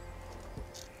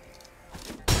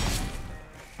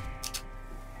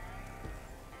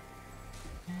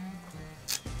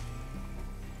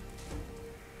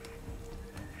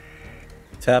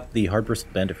 Tap the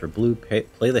Hardburst Bandit for blue,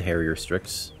 play the Harrier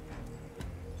Strix.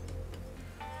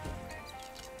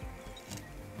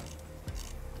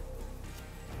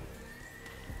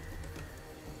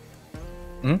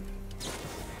 Hmm?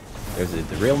 There's a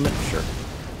derailment? Sure.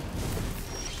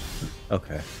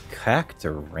 Okay.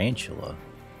 Cactarantula.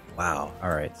 Wow.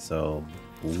 Alright, so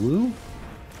blue?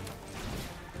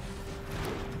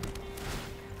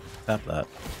 Tap that.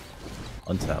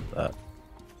 Untap that.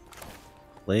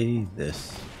 Play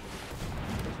this.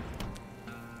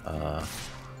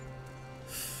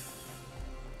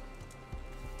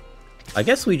 I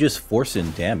guess we just force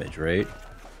in damage, right?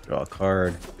 Draw a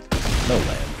card. No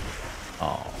land.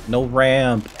 Oh, no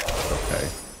ramp. Okay.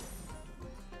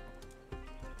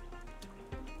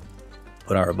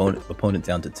 Put our opponent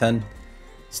down to 10.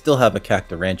 Still have a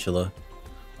Cactarantula.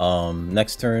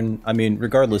 Next turn, I mean,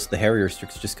 regardless, the Harrier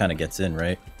Strix just kind of gets in,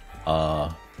 right?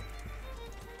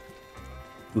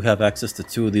 Who have access to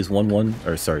 2 of these 1/1,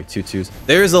 or sorry, 2/2s.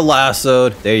 There's a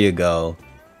lassoed. There you go.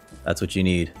 That's what you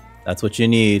need. That's what you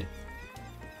need.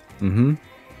 Mm-hmm.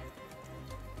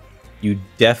 You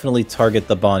definitely target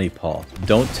the Bonnie Pall.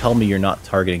 Don't tell me you're not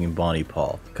targeting Bonnie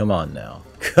Pall. Come on now.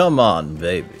 Come on,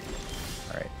 baby.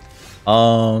 Alright.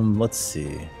 Let's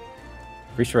see.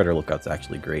 Free Shredder Lookout's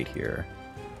actually great here.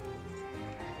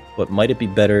 But might it be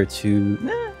better to...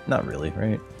 Nah, not really,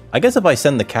 right? I guess if I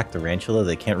send the Cactarantula,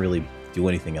 they can't really do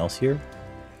anything else here.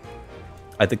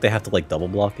 I think they have to, like, double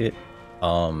block it.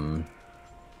 And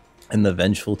the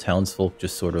Vengeful Townsfolk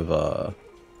just sort of,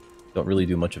 don't really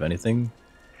do much of anything.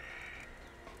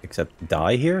 Except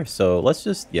die here. So let's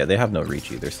just... Yeah, they have no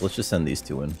reach either, so let's just send these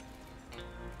 2 in.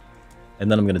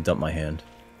 And then I'm going to dump my hand.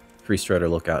 Free Strider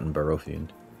Lookout and Burrow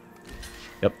Fiend.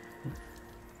 Yep.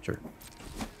 Sure.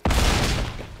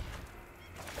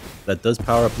 That does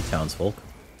power up the Townsfolk.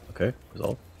 Okay,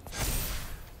 resolve.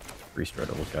 Free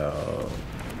Strider Lookout.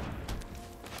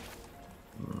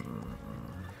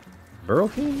 Burrow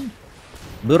Fiend?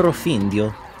 Burrow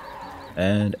Fiendio.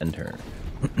 And end turn.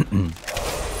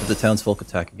 If the Townsfolk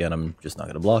attack again, I'm just not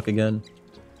going to block again.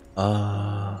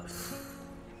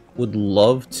 Would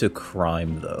love to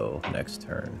Crime, though, next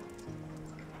turn.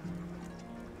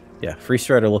 Yeah, Free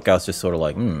Strider Lookout's just sort of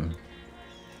like,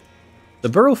 The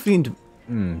Burrow Fiend...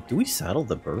 do we saddle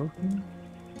the Burrow Fiend?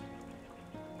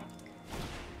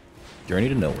 Journey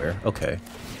to Nowhere. Okay.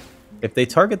 If they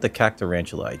target the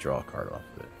Cactarantula, I draw a card off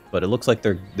of it. But it looks like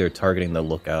they're targeting the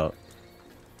Lookout.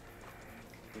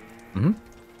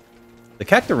 The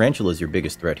Cactarantula is your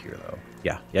biggest threat here, though.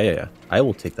 Yeah. I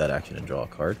will take that action and draw a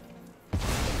card.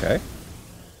 Okay.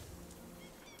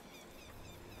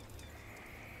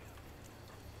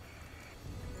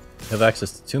 Have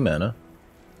access to 2 mana.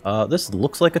 This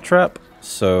looks like a trap,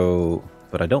 so...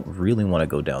 But I don't really want to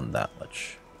go down that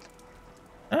much.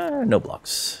 No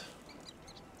blocks.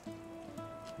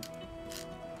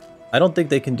 I don't think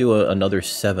they can do another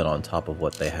 7 on top of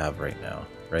what they have right now,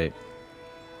 right?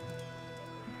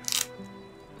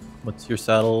 What's your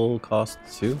saddle cost?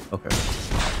 2? Okay.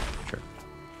 Sure.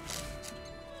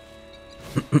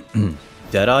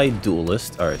 Deadeye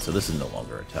Duelist. Alright, so this is no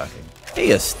longer attacking.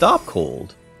 Hey, a Stop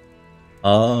Cold!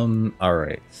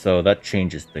 Alright, so that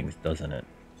changes things, doesn't it?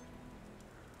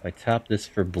 If I tap this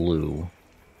for blue...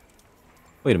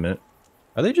 Wait a minute.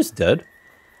 Are they just dead?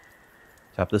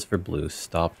 Tap this for blue,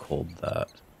 Stop Cold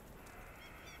that.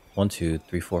 1, 2,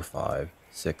 3, 4, 5,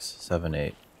 6, 7,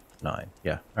 8, 9.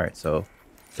 Yeah, alright, so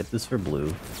hit this for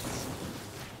blue.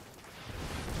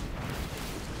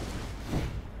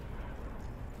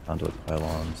 Conduit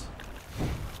pylons.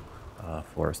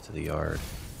 Forrest to the yard.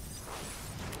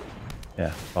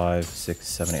 Yeah, 5, 6,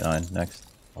 7, 8, 9. Next.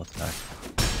 I'll attack.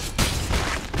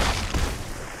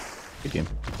 Good game.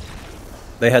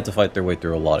 They had to fight their way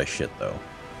through a lot of shit, though.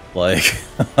 Like...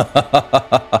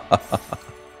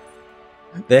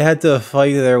 They had to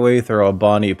fight their way through a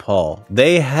Bonnie Pall.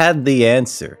 They had the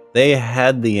answer. They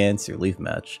had the answer, Leaf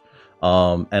Match.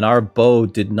 And our bow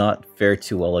did not fare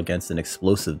too well against an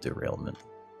explosive derailment.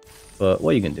 But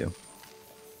what are you gonna do?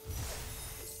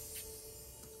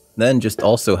 Then just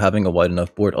also having a wide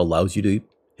enough board allows you to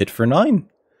hit for 9.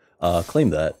 Claim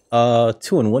that.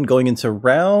 2 and 1 going into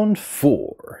round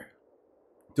 4.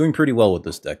 Doing pretty well with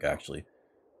this deck, actually.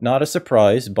 Not a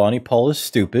surprise. Bonnie Pall is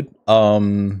stupid.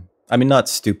 I mean, not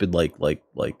stupid like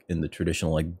in the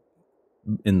traditional, like,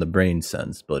 in the brain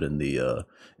sense, but in the,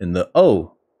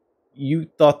 oh, you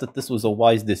thought that this was a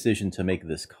wise decision to make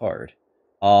this card.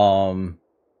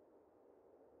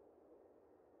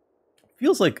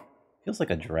 Feels like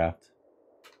a draft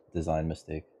design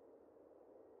mistake.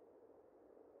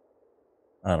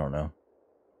 I don't know.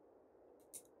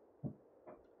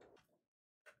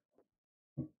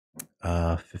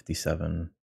 Uh,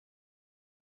 57.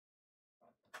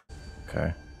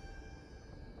 Okay.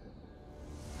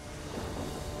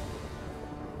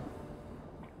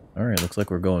 Alright, looks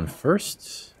like we're going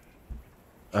first.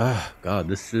 Ah, God,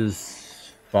 this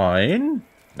is fine.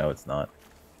 No, it's not.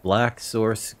 Black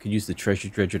source could use the treasure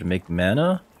dredger to make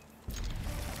mana.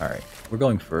 Alright, we're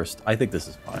going first. I think this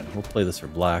is fine. We'll play this for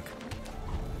black.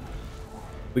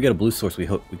 If we get a blue source, we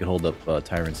hope we could hold up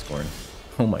Tyrant Scorn.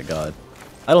 Oh my God.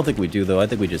 I don't think we do, though. I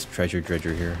think we just treasure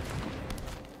dredger here.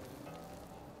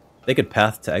 They could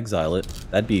Path to Exile it.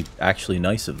 That'd be actually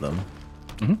nice of them.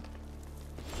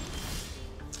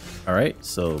 Alright,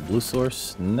 so blue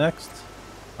source next.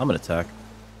 I'm gonna attack.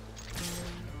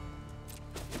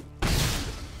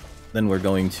 Then we're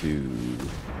going to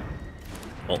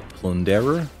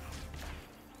Plunderer.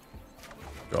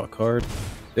 Draw a card.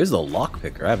 There's a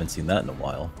Lockpicker. I haven't seen that in a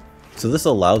while. So this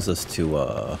allows us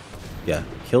to, yeah,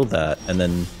 kill that and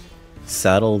then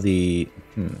saddle the...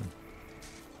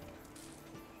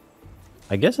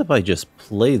 I guess if I just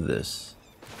play this,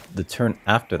 the turn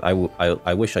after...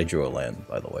 I wish I drew a land,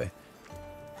 by the way.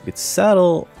 We could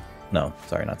saddle... No,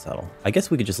 sorry, not saddle. I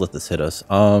guess we could just let this hit us.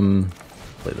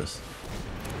 Play this.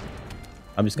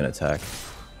 I'm just gonna attack.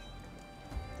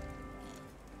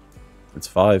 It's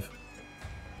 5.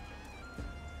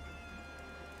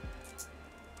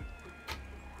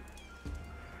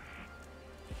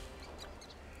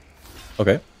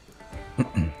 Okay.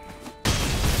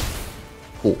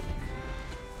 Cool.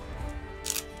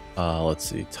 Let's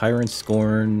see. Tyrant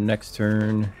Scorn next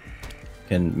turn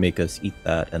can make us eat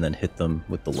that and then hit them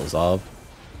with the Lazav.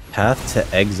 Path to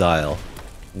Exile.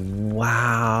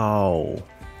 Wow.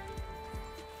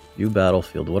 View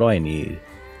battlefield. What do I need?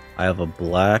 I have a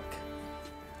black,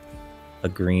 a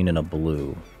green, and a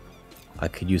blue. I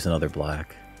could use another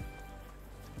black.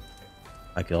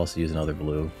 I could also use another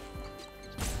blue.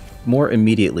 More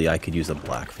immediately, I could use a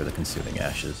black for the Consuming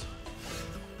Ashes.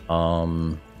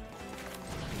 Play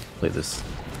this.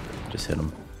 Just hit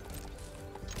him.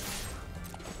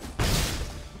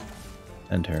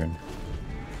 End turn.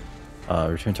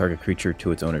 Return target creature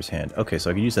to its owner's hand. Okay,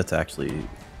 so I can use that to actually...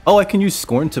 Oh, I can use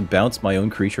Scorn to bounce my own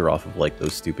creature off of, like,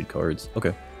 those stupid cards.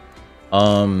 Okay.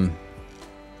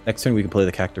 Next turn we can play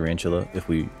the Cactarantula if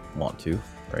we want to.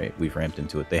 Right, we've ramped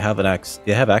into it. They have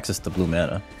access to blue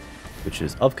mana, which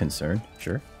is of concern.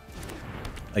 Sure.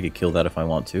 I could kill that if I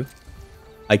want to.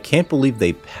 I can't believe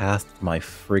they pathed my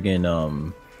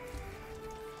friggin',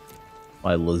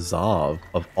 my Lazav,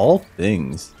 of all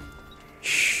things.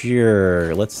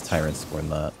 Sure, let's Tyrant Scorn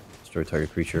that. Destroy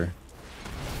target creature.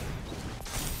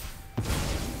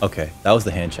 Okay, that was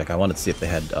the hand check. I wanted to see if they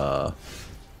had,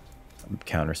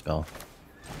 counterspell.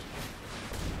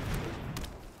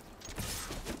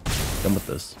 Done with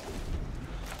this.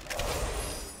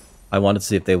 I wanted to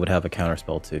see if they would have a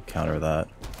counterspell to counter that.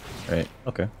 Right,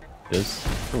 okay. It is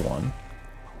for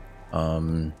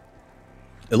 1.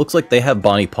 It looks like they have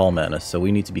Bonnie Pall mana, so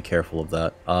we need to be careful of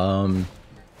that.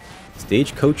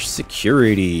 Stagecoach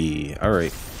security.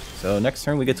 Alright. So next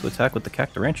turn we get to attack with the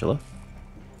Cactarantula.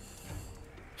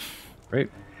 Great.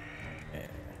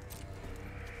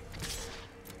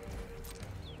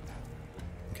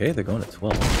 Okay, they're going to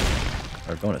 12.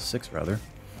 Or going to 6, rather.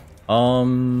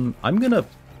 I'm gonna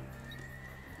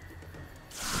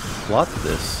plot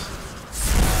this.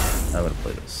 I'm gonna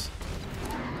play this.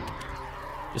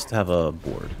 Just to have a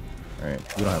board. Alright,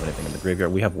 we don't have anything in the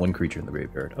graveyard. We have one creature in the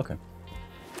graveyard. Okay.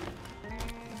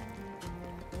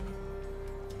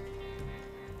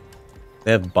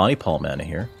 They have Bonnie Pall mana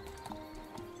here.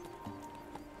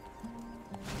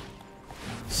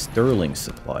 Sterling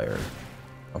Supplier.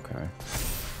 Okay.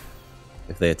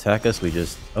 If they attack us, we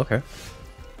just... Okay.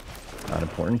 Not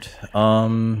important.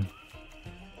 I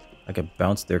could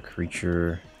bounce their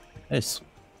creature. I just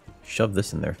shove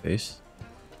this in their face.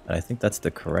 And I think that's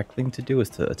the correct thing to do, is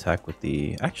to attack with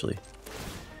the... Actually,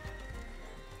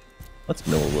 let's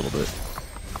mill a little bit.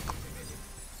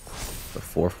 The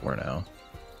 4/4 now.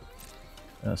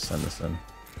 I'll send this in.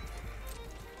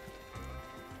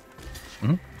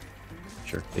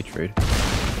 Sure, they trade.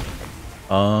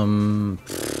 I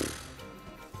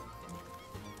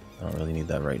don't really need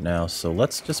that right now, so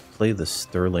let's just play the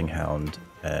Sterling Hound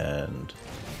and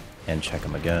check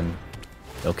him again.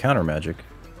 No counter magic.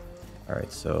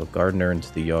 Alright, so Gardener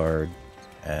into the yard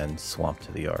and Swamp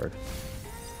to the yard.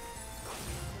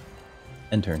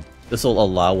 End turn. This will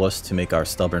allow us to make our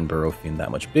Stubborn Burrow Fiend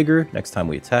that much bigger next time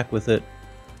we attack with it.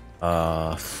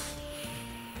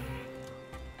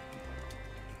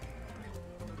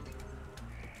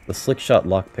 The Slickshot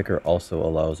Lockpicker also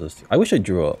allows us to... I wish I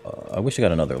drew a... I wish I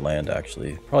got another land,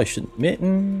 actually. Probably shouldn't...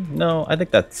 No, I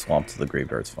think that Swamp to the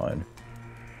graveyard's fine.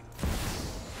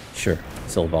 Sure.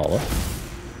 Sylvala.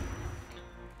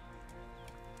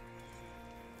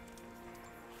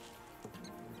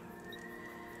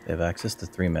 They have access to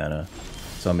 3 mana.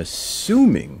 So I'm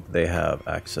assuming they have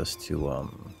access to,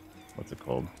 what's it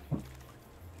called?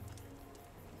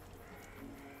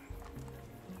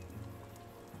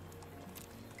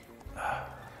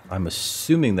 I'm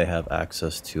assuming they have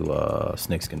access to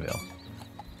Snakeskin Veil.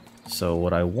 So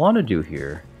what I want to do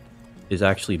here is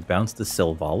actually bounce the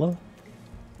Sylvala,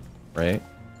 right,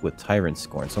 with Tyrant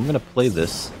Scorn. So I'm going to play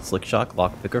this Slickshot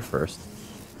Lockpicker first.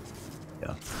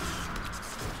 Yeah.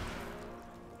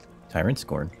 Tyrant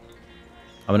Scorn.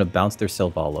 I'm going to bounce their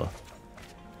Sylvala.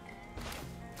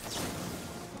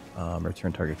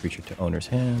 Return target creature to owner's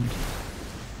hand.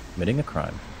 Committing a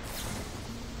crime.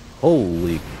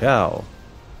 Holy cow.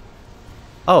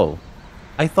 Oh,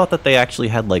 I thought that they actually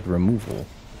had, like, removal.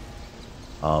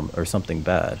 Or something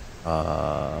bad.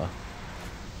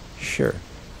 Sure.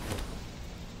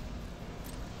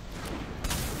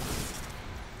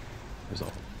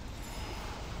 Resolve.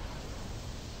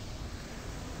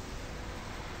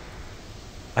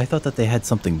 I thought that they had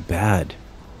something bad.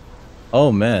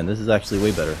 Oh man, this is actually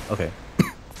way better. Okay.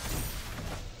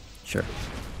 Sure.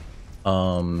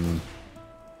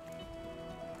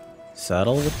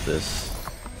 Saddle with this.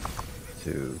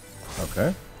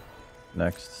 Okay.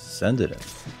 Next, send it in.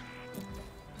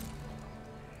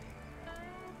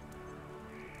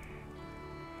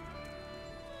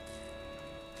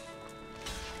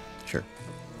 Sure.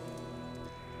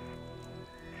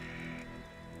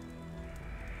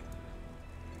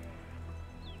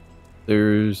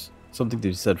 There's something to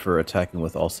be said for attacking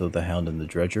with also the Hound and the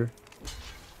Dredger.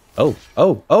 Oh,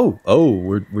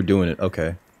 we're doing it.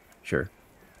 Okay. Sure.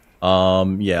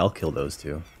 Yeah, I'll kill those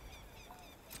two.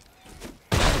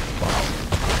 Wow.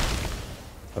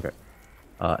 Okay.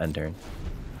 End turn.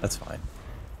 That's fine.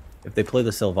 If they play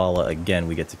the Sylvala again,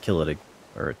 we get to kill it,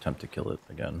 or attempt to kill it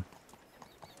again.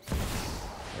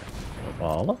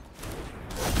 Sylvala.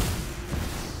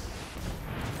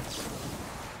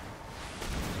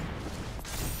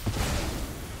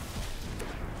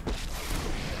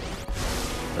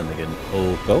 Then they get an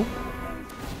Oko.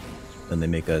 Then they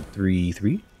make a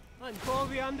 3/3. I'm for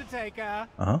the Undertaker.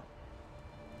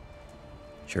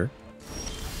 Sure.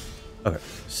 Okay,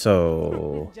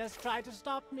 so Just try to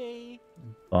stop me.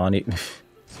 Bonnie.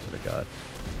 Swear to God.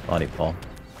 Bonnie Pall.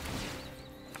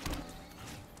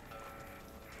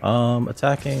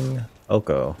 Attacking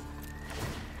Oko.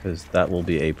 Because that will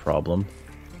be a problem.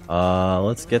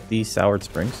 Let's get the Soured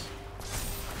Springs.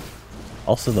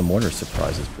 Also, the Mourner's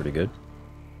Surprise is pretty good.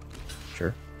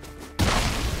 Sure.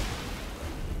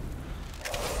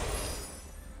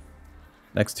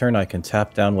 Next turn, I can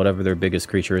tap down whatever their biggest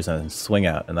creature is and swing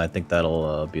out, and I think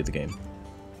that'll be the game.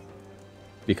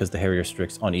 Because the Harrier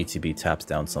Strix on ETB taps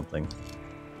down something,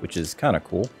 which is kind of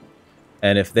cool.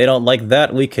 And if they don't like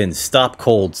that, we can stop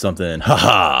cold something.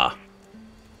 Haha!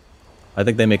 I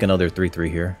think they make another 3/3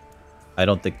 here. I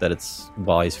don't think that it's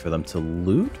wise for them to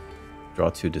loot. Draw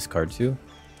 2, discard 2.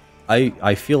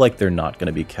 I feel like they're not going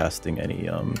to be casting any,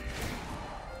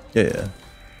 Yeah. I'd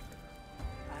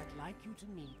like you to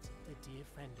meet a dear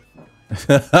friend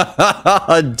of mine.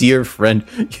 A dear friend.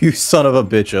 You son of a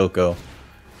bitch, Oko.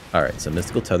 Alright, so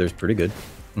Mystical Tether's pretty good.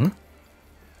 Hmm?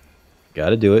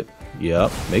 Gotta do it. Yep,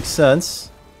 makes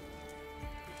sense.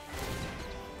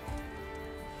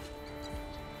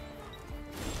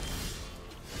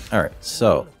 Alright,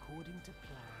 so.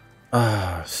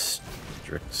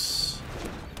 Strix.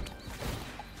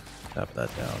 Tap that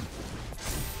down.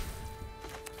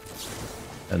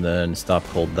 And then stop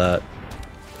cold that.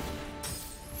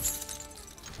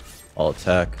 All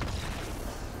attack.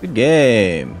 Good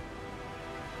game.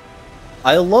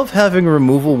 I love having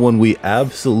removal when we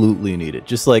absolutely need it.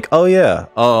 Just like, oh yeah,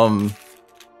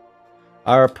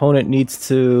 our opponent needs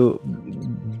to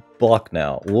block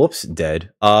now. Whoops, dead.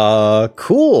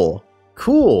 Cool.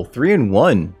 Cool.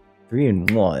 3-1.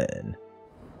 3-1.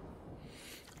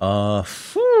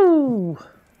 Phew.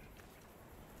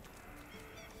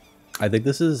 I think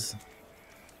this is...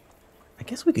 I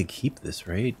guess we could keep this,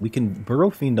 right? We can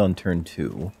Burrow Fiend on turn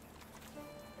 2.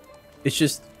 It's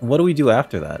just, what do we do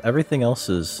after that? Everything else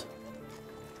is...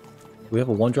 We have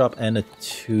a 1-drop and a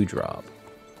 2-drop.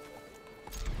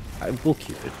 We'll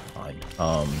keep it, fine.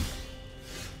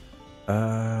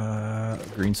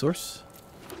 Green source?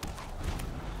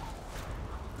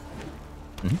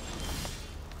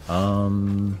 Let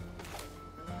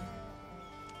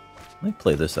me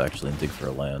play this actually and dig for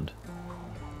a land.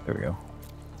 There we go.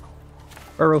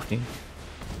 Burrow Fiend.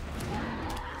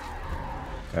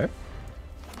 Okay.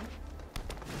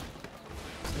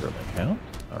 Sterling count.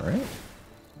 Alright.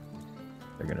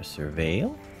 They're gonna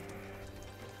surveil.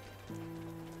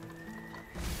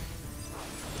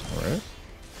 Alright.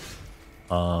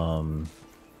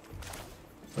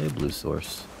 Play a blue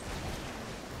source.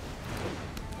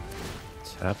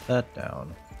 Tap that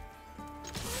down.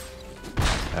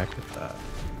 Attack with that.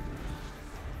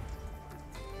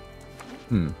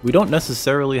 We don't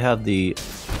necessarily have the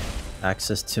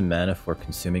access to mana for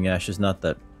Consuming Ashes, not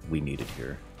that we need it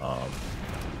here.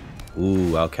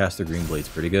 Ooh, Outcaster Greenblade's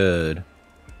pretty good.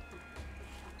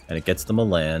 And it gets them a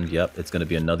land. Yep, it's gonna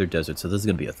be another desert, so this is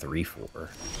gonna be a 3/4.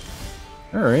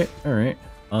 Alright, alright.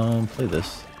 Play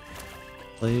this.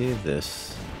 Play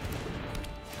this.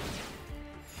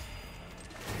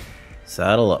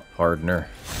 Saddle up, partner.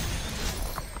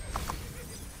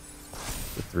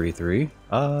 The 3/3.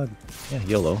 Yeah,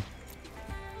 YOLO.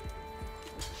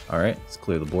 Alright, let's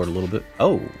clear the board a little bit.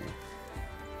 Oh!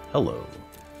 Hello.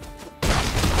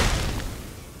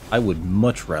 I would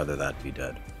much rather that be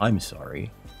dead. I'm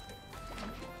sorry.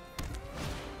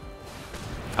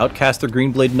 Outcaster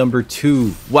Greenblade number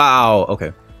 2. Wow!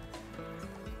 Okay.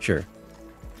 Sure.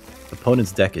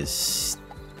 Opponent's deck is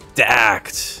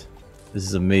stacked! This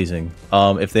is amazing.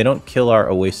 If they don't kill our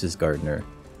Oasis Gardener,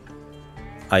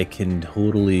 I can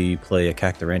totally play a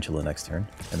Cactarantula next turn,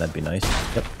 and that'd be nice.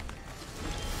 Yep.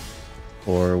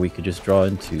 Or we could just draw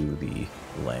into the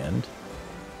land.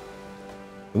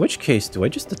 In which case, do I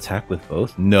just attack with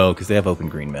both? No, because they have open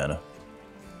green mana.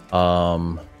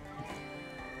 I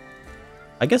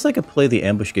guess I could play the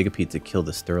Ambush Gigapede to kill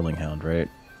the Sterling Hound, right?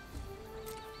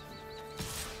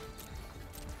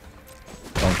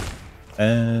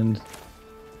 And...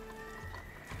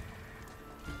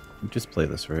 just play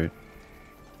this, right?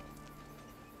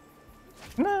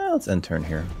 Nah, let's end turn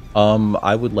here.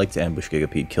 I would like to Ambush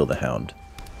Gigapede, kill the Hound.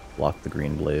 Block the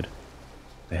Green Blade.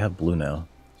 They have blue now.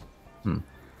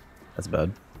 That's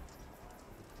bad.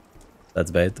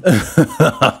 That's bad.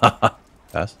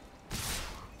 Pass.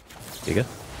 Giga.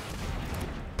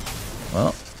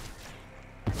 Well.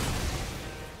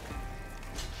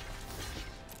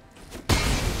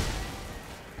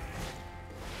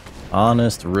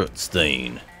 Honest Root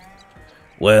Stain.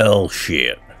 Well,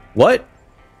 shit. What?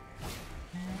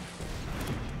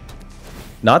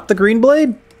 Not the Green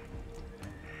Blade?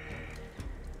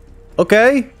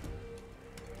 Okay.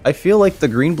 I feel like the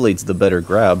Green Blade's the better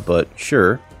grab, but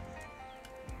sure.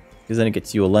 Because then it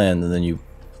gets you a land, and then you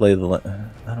play the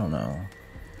land. I don't know.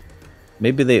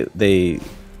 Maybe they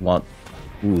want...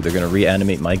 Ooh, they're gonna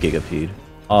reanimate my Gigapede.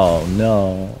 Oh,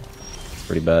 no. It's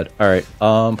pretty bad. Alright,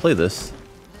 play this.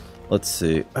 Let's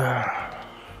see.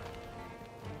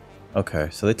 Okay,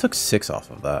 so they took 6 off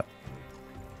of that.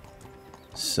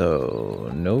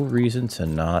 So, no reason to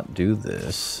not do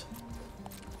this.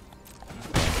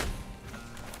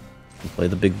 Play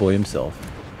the big boy himself.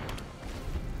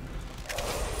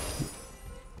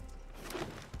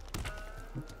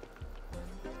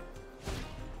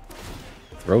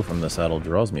 throw from the saddle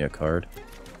draws me a card.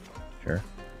 Sure.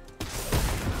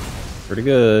 Pretty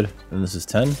good. And this is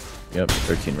 10? Yep,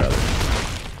 13 rather.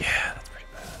 Yeah, that's pretty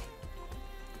bad.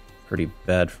 Pretty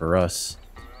bad for us.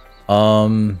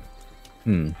 Okay,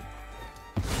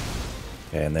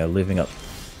 and they're leaving up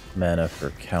mana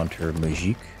for counter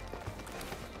Magique.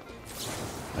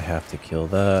 I have to kill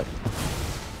that.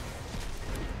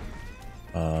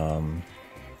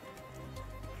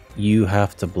 You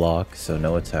have to block, so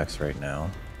no attacks right now.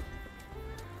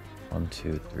 1,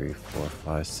 2, 3, 4,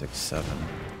 5, 6, 7.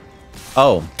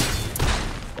 Oh!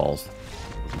 Balls.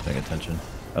 Wasn't paying attention.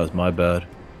 That was my bad.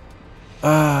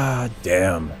 Ah,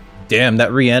 damn. Damn,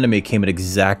 that reanimate came at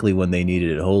exactly when they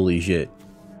needed it. Holy shit.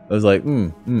 I was like,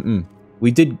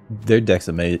 We did... Their deck's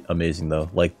amazing, though.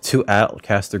 Like, 2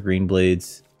 Outcaster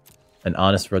Greenblades, an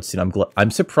Honest Rudstein.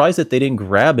 I'm surprised that they didn't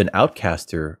grab an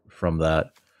Outcaster from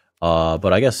that.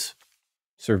 But I guess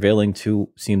Surveilling 2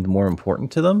 seemed more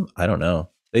important to them? I don't know.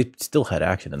 They still had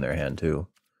action in their hand, too.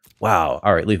 Wow.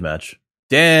 Alright, leave match.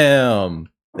 Damn!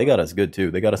 They got us good, too.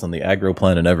 They got us on the aggro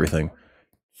plan and everything.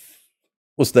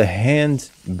 Was the hand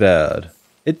bad?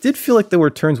 It did feel like there were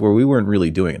turns where we weren't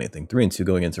really doing anything. 3 and 2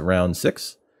 going into round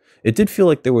 6. It did feel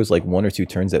like there was like 1 or 2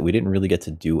 turns that we didn't really get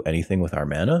to do anything with our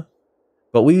mana.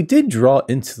 But we did draw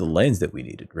into the lanes that we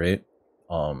needed, right?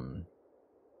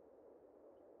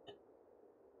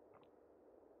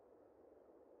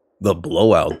 The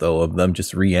blowout, though, of them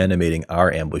just reanimating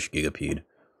our ambush Gigapede.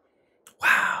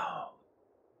 Wow.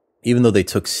 Even though they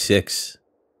took 6.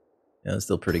 Yeah, that's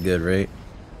still pretty good, right?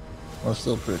 Well,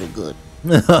 still pretty good.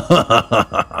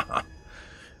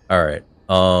 Alright.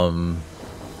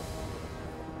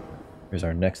 Here's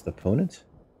our next opponent.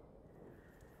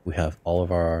 We have all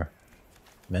of our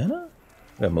mana?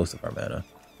 We have most of our mana.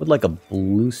 Would like a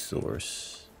blue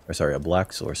source. Or sorry, a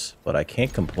black source. But I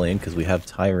can't complain because we have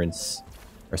Tyrants...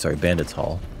 Or sorry, Bandits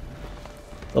Hall.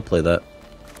 I'll play that.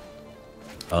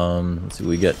 Let's see what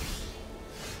we get.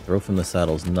 Throw from the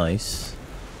saddle's nice.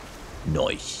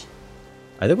 Nice.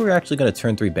 I think we're actually going to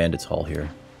turn 3 Bandits Hall here.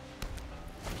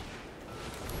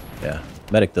 Yeah,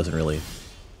 Medic doesn't really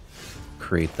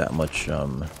create that much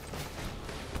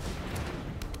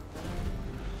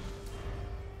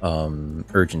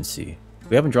urgency.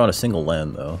 We haven't drawn a single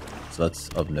land though, so that's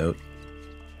of note.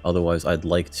 Otherwise, I'd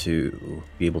like to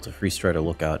be able to free stride or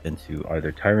look out into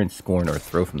either Tyrant Scorn or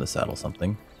Throw from the Saddle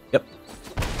something. Yep.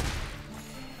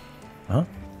 Huh?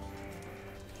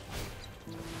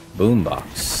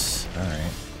 Boombox.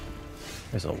 Alright.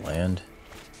 There's a land.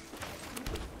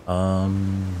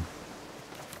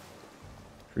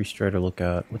 Free stride or look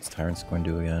out. What's Tyrant Scorn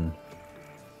do again?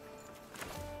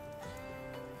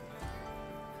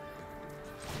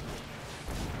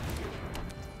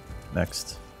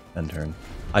 Next. End turn.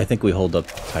 I think we hold up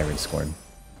Tyrant Scorn.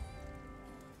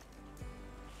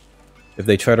 If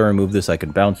they try to remove this, I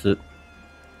can bounce it.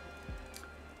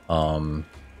 And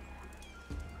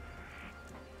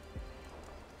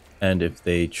if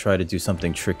they try to do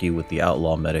something tricky with the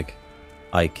Outlaw Medic,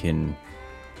 I can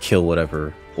kill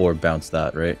whatever or bounce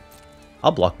that, right?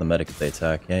 I'll block the Medic if they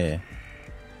attack. Yeah.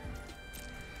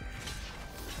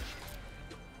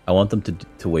 I want them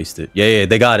to waste it. Yeah,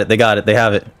 they got it. They got it. They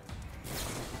have it.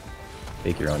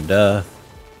 Take your own death.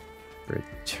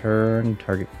 Return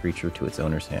target creature to its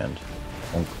owner's hand.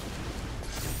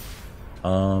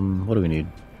 What do we need?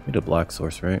 We need a black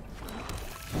source, right?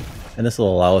 And this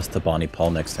will allow us to Bonnie Pall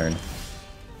next turn.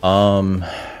 Another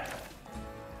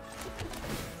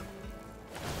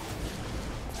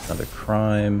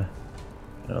crime.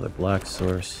 Another black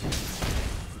source.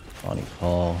 Bonnie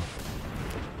Pall.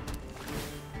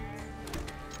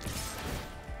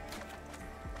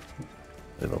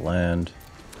 Play the land.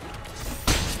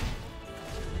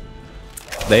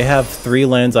 They have 3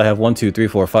 lands. I have 1, 2, 3,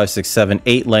 4, 5, 6, 7,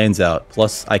 8 lands out.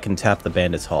 Plus, I can tap the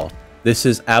Bandits Hall. This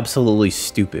is absolutely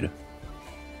stupid.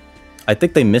 I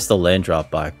think they missed a land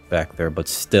drop back there, but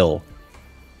still.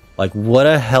 Like, what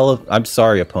a hell of... I'm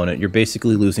sorry, opponent. You're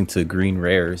basically losing to green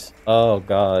rares. Oh,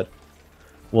 God.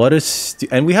 What a...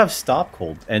 And we have Stop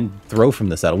Cold and Throw from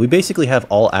the Saddle. We basically have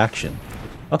all action.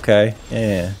 Okay.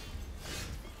 Yeah.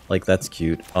 Like, that's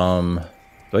cute. Do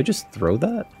I just throw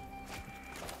that?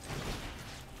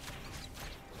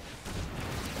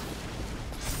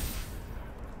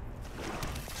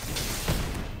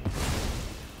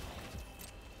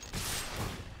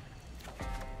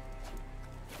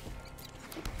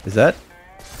 Is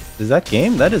that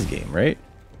game? That is game, right?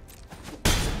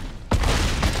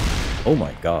 Oh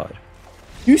my god.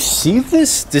 You see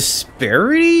this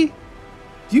disparity?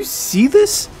 Do you see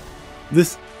this?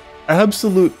 This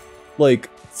absolute, like,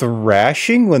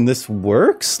 thrashing when this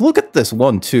works? Look at this.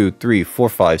 1, 2, 3, 4,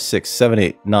 5, 6, 7,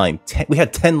 8, 9, 10. We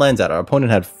had 10 lands out. Our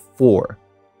opponent had 4.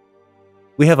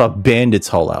 We have a Bandit's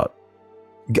Hull out.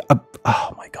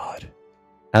 Oh my god.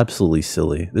 Absolutely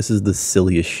silly. This is the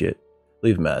silliest shit.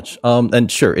 Leave match.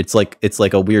 And sure, it's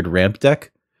like a weird ramp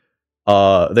deck.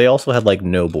 They also had like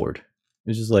no board.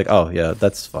 It's just like, oh yeah,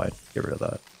 that's fine. Get rid of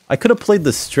that. I could have played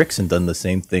the Strix and done the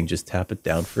same thing. Just tap it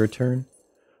down for a turn.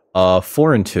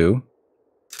 4 and 2.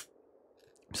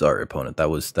 Sorry, opponent. That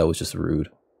was just rude.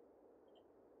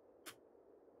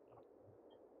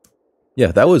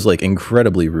 Yeah, that was like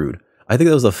incredibly rude. I think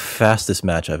that was the fastest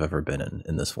match I've ever been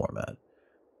in this format.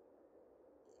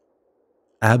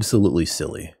 Absolutely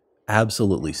silly.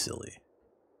 Absolutely silly.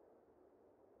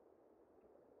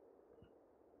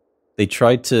 They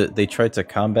tried to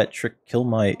combat trick kill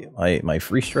my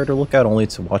free strider lookout only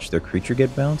to watch their creature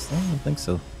get bounced. I don't think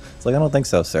so. It's like, I don't think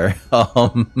so, sir.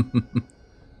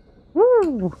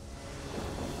 Woo.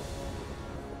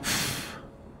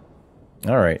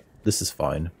 All right, this is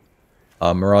fine.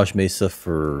 Mirage Mesa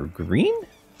for green?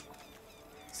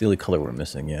 It's the only color we're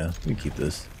missing, yeah. We can keep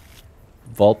this.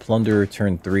 Vault Plunder,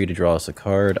 turn 3 to draw us a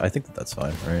card. I think that's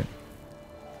fine, right?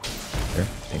 There,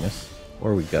 Dingus.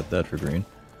 Or we got that for green.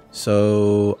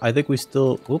 So, I think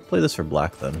we'll play this for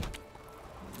black then.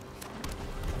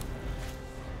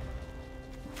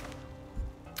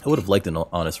 I would have liked an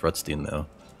Honest Rutstein though.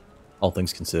 All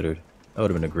things considered. That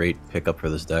would have been a great pickup for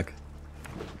this deck.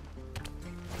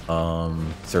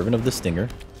 Servant of the Stinger,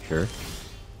 sure.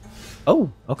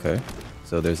 Oh, okay.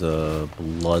 So there's a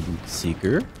Blood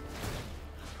Seeker.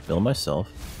 Kill myself.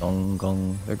 Gong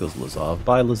gong. There goes Lazav.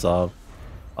 Bye, Lazav.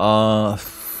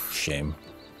 Shame.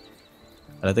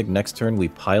 And I think next turn we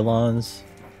Pylons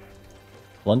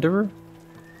Plunderer?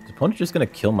 Is the opponent just gonna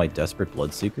kill my Desperate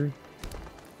Bloodseeker?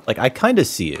 Like, I kind of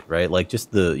see it, right? Like,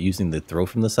 just using the throw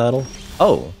from the saddle.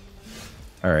 Oh!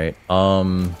 Alright,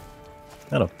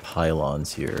 out of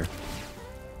Pylons here.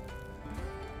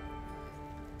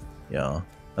 Yeah,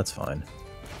 that's fine.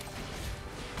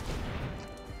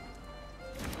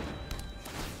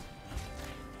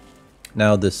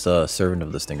 Now this Servant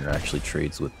of the Stinger actually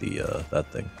trades with the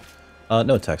that thing.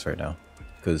 No attacks right now,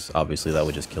 because obviously that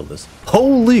would just kill this.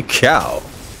 Holy cow!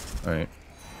 Alright.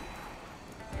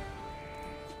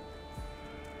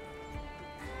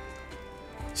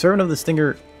 Servant of the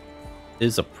Stinger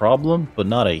is a problem, but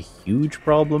not a huge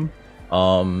problem.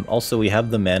 Also, we have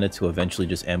the mana to eventually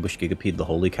just ambush Gigapede the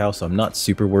Holy Cow, so I'm not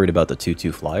super worried about the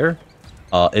 2/2 flyer.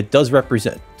 It does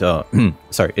represent...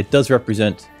 sorry, it does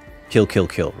represent kill, kill,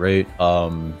 kill, right?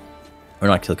 Or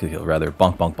not kill, kill, kill, rather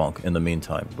bonk, bonk, bonk in the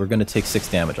meantime. We're going to take 6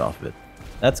 damage off of it.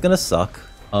 That's going to suck.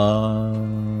 The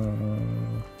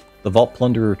Vault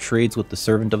Plunderer trades with the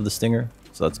Servant of the Stinger,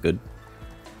 so that's good.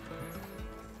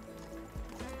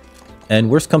 And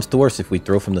worst comes to worst, if we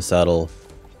throw from the saddle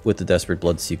with the Desperate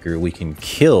Bloodseeker, we can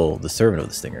kill the Servant of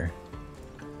the Stinger.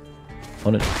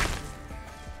 Opponent.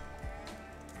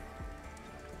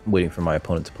 I'm waiting for my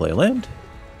opponent to play a land.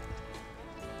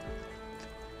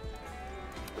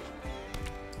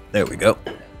 There we go.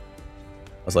 I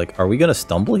was like, are we going to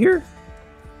stumble here?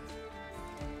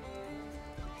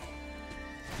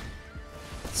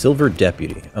 Silver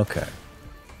Deputy. Okay.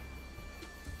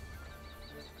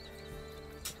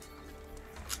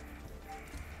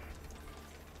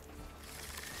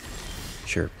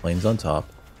 Sure, planes on top.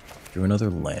 Drew another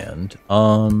land.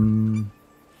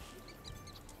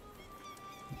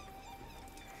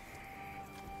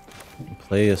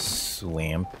 Play a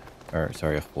swamp. Or,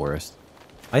 sorry, a forest.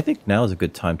 I think now is a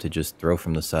good time to just throw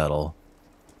from the saddle.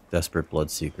 Desperate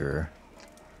Bloodseeker.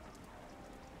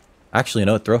 Actually,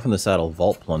 no, throw from the saddle,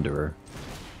 Vault Plunderer.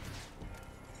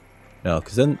 No,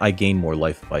 because then I gain more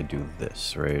life if I do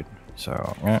this, right?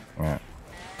 So,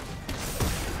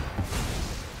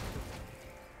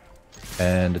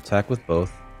 and attack with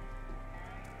both.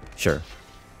 Sure.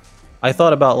 I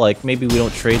thought about, like, maybe we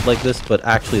don't trade like this, but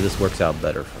actually this works out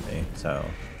better for me, so.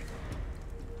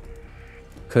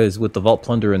 Because with the Vault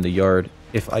Plunder in the yard,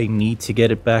 if I need to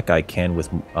get it back, I can with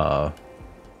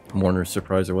Mourner's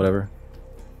Surprise or whatever.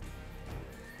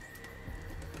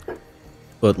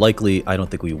 But likely, I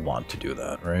don't think we want to do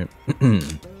that, right?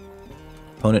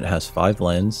 Opponent has 5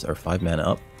 lands, or 5 mana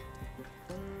up.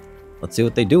 Let's see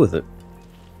what they do with it.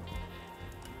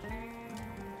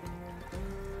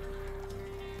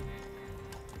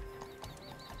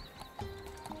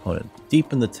 Opponent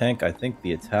deep in the tank. I think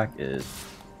the attack is...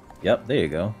 Yep, there you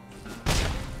go.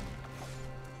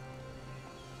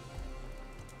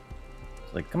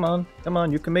 It's like, come on,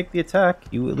 you can make the attack.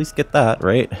 You at least get that,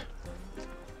 right?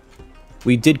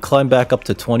 We did climb back up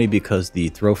to 20 because the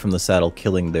throw from the saddle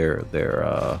killing their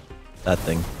that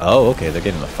thing. Oh, okay, they're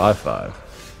getting a 5/5.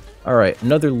 All right,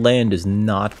 another land is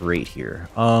not great here.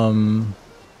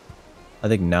 I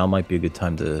think now might be a good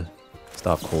time to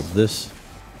stop cold this.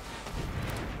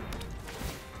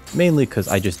 Mainly because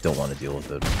I just don't want to deal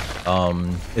with it.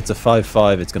 It's a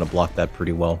 5/5, it's going to block that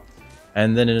pretty well.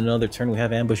 And then in another turn we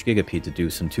have Ambush Gigapede to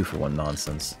do some 2-for-1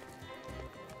 nonsense.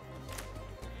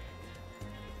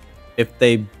 If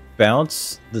they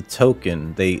bounce the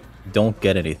token, they don't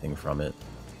get anything from it.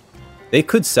 They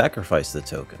could sacrifice the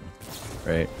token,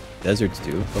 right? Deserts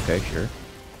do. Okay, sure.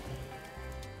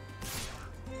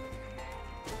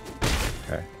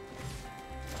 Okay.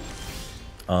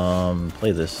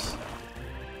 Play this.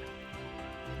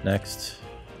 Next.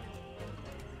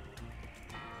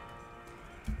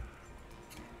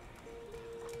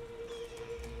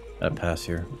 Pass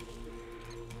here.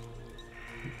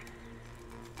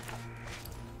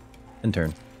 In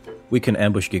turn. We can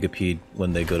ambush Gigapede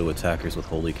when they go to attackers with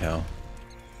Holy Cow.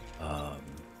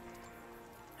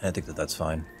 I think that that's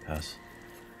fine. Pass.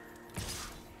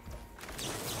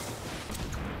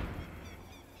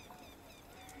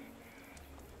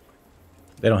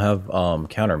 They don't have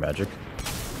counter magic.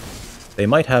 They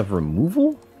might have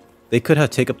removal? They could have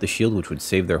take up the shield, which would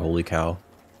save their Holy Cow.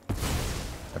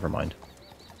 Never mind.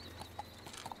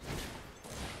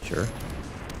 Sure.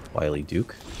 Wily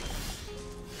Duke.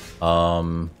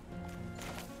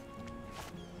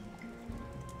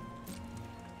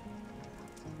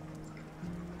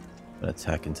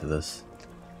 Attack into this.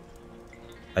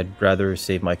 I'd rather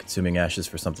save my Consuming Ashes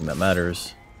for something that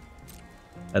matters.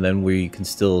 And then we can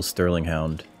still Sterling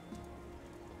Hound.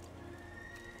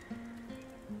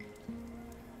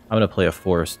 I'm gonna play a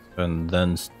Forest and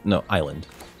then... no, Island.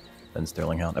 Then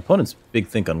Sterling Hound. Opponent's big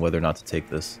think on whether or not to take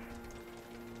this.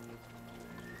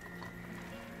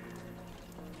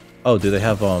 Oh, do they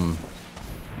have,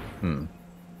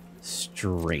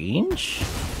 strange?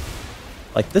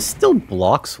 Like, this still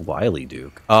blocks Wily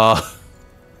Duke. I'm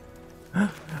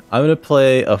gonna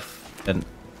play an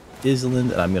Island,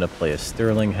 and I'm gonna play a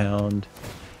Sterling Hound.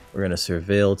 We're gonna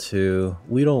Surveil too.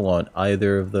 We don't want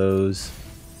either of those.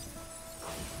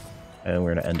 And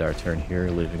we're gonna end our turn here,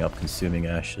 leaving up Consuming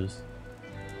Ashes.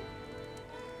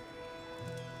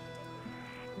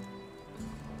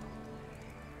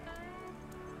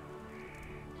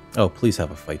 Oh, please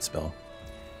have a fight spell.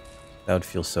 That would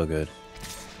feel so good.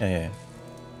 Yeah.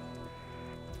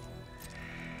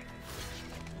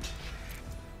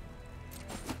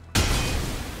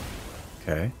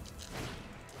 Okay.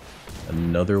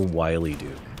 Another Wily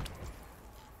Duke.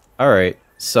 Alright,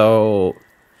 so...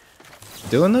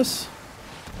 doing this?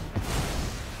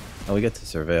 Oh, we get to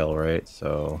Surveil, right?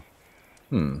 So...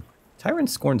 Tyrant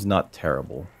Scorn's not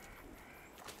terrible.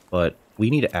 But we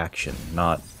need action,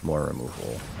 not more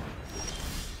removal.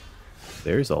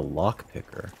 There's a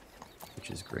Lockpicker, which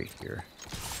is great here.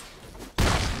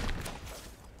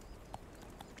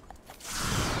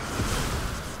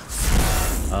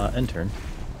 End turn.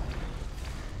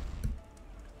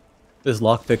 This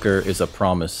Lockpicker is a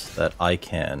promise that I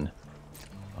can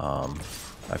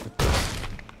back with this.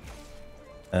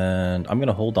 And I'm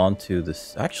gonna hold on to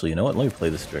this. Actually, you know what? Let me play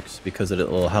the Strix because it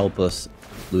will help us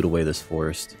loot away this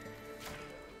Forest.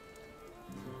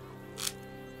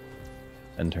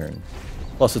 End turn.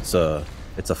 Plus, it's a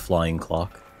flying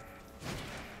clock.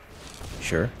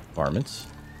 Sure, varmints.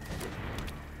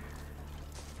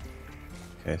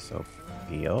 Okay, so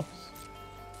Eos.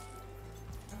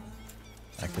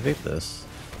 Activate this.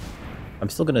 I'm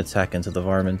still gonna attack into the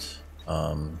varmint.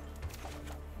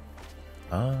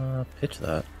 Pitch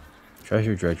that.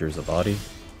 Treasure Dredger is a body.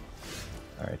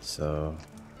 Alright, so...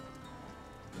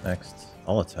 next,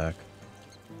 I'll attack.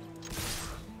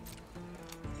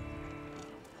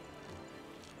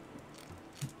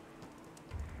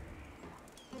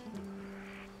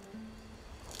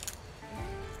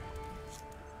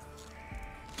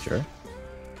 Sure.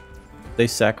 They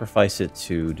sacrifice it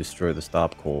to destroy the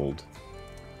Stop Cold.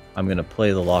 I'm gonna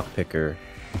play the Lockpicker.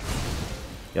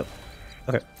 Yep.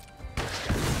 Okay.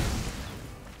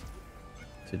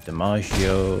 To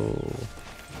DiMaggio.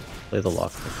 Play the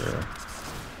Lockpicker.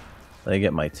 Let me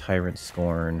get my Tyrant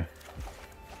Scorn.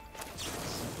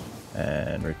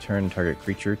 And return target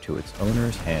creature to its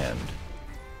owner's hand.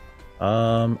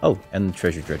 Oh, and the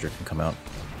Treasure Dredger can come out.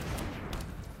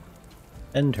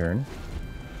 End turn.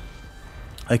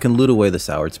 I can loot away the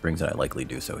Soured Springs, and I likely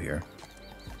do so here.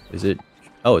 Is it?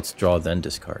 Oh, it's draw then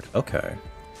discard. Okay.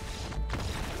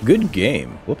 Good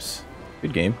game. Whoops.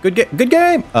 Good game. Good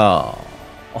game. Oh.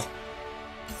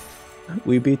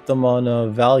 We beat them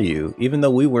on value. Even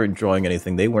though we weren't drawing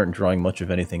anything, they weren't drawing much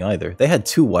of anything either. They had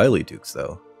 2 Wily Dukes,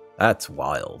 though. That's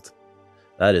wild.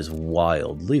 That is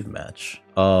wild. Leave match.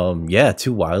 Yeah,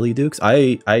 2 Wily Dukes.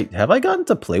 Have I gotten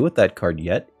to play with that card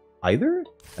yet? Either?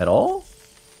 At all?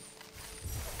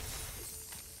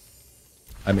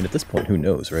 I mean, at this point, who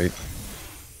knows, right?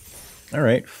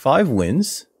 Alright, 5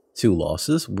 wins, 2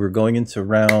 losses. We're going into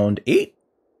round 8?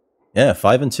 Yeah,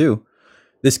 5 and 2.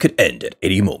 This could end at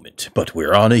any moment, but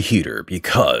we're on a heater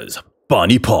because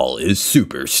Bonnie Pall is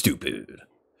super stupid.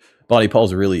 Bonnie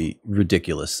Pall's really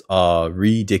ridiculous.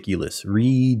 Ridiculous.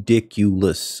 We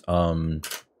didn't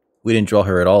draw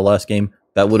her at all last game.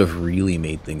 That would have really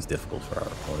made things difficult for our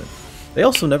opponent. They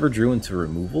also never drew into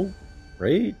removal,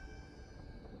 right?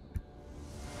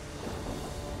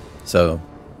 So,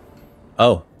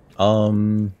 I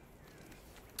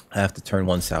have to turn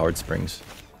 1 Soured Springs,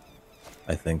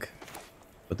 I think.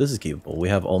 But this is keepable. We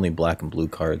have only black and blue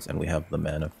cards, and we have the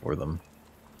mana for them.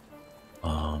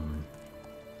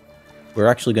 We're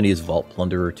actually going to use Vault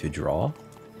Plunderer to draw.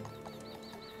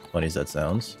 Funny as that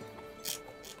sounds.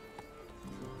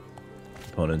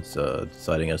 Opponent's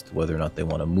deciding as to whether or not they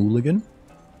want a mulligan.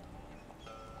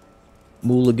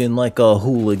 Mulligan like a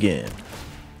hooligan.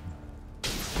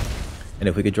 And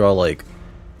if we could draw, like,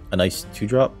 a nice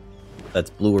 2-drop that's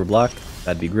blue or black,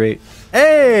 that'd be great.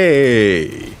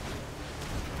 Hey!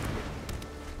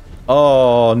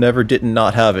 Oh, never did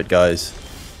not have it, guys.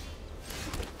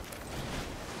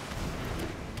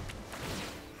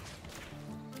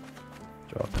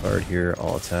 Draw a card here,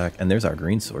 I'll attack. And there's our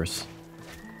green source.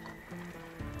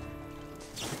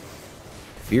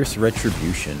 Fierce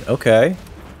Retribution. Okay.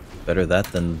 Better that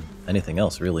than anything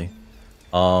else, really.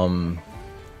 I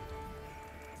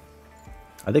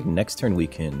think next turn we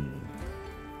can...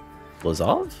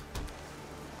 Lazov?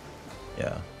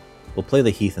 Yeah. We'll play the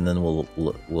Heath and then we'll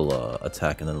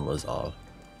attack and then Lazov.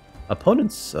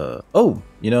 Opponents, oh,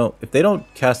 you know, if they don't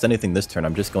cast anything this turn,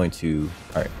 I'm just going to...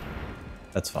 Alright.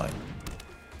 That's fine.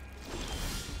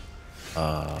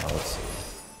 Let's see.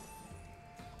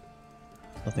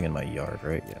 Nothing in my yard,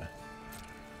 right? Yeah.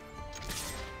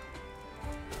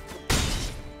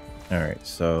 Alright,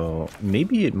 so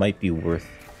maybe it might be worth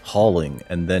hauling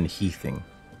and then heathing.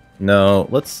 No,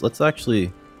 let's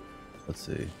actually... Let's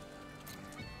see.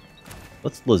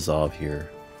 Let's Lazov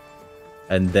here.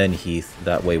 And then Heath.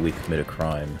 That way we commit a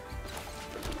crime.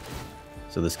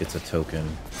 So this gets a token.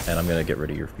 And I'm going to get rid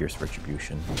of your Fierce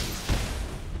Retribution.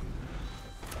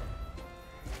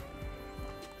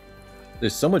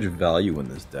 There's so much value in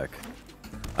this deck.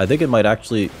 I think it might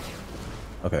actually...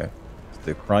 Okay. So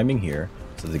they're criming here.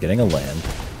 So they're getting a land.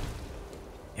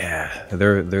 Yeah.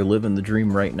 They're living the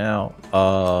dream right now.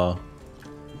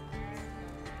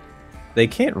 They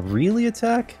can't really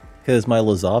attack. Because my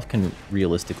Lazov can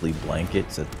realistically blank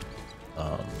it, so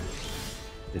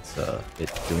it's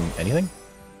doing anything.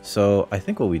 So I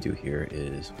think what we do here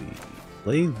is we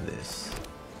play this.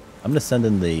 I'm gonna send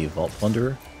in the Vault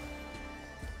Plunderer.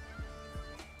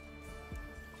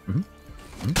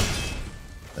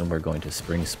 Then we're going to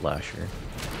Spring Splasher,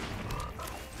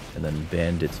 and then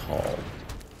Bandit's Hall.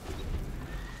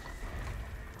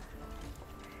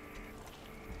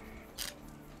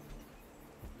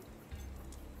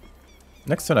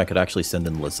 Next turn I could actually send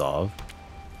in Lazov.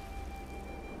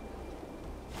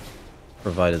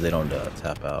 Provided they don't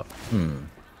tap out.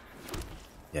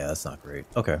 Yeah, that's not great.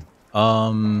 Okay.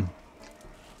 No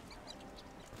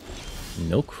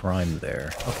crime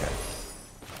there. Okay.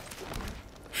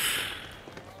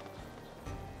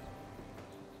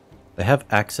 They have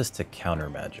access to counter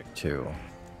magic too.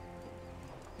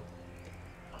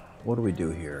 What do we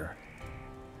do here?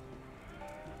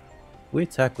 We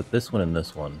attack with this one and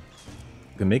this one.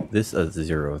 We can make this a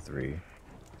 0/3.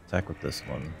 Attack with this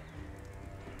one.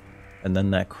 And then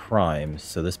that crime,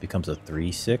 so this becomes a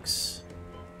 3/6.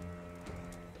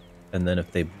 And then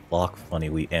if they block funny,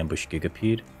 we ambush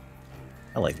Gigapede.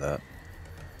 I like that.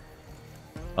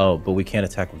 Oh, but we can't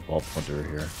attack with Vault Plunderer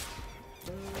here.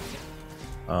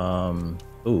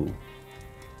 Ooh.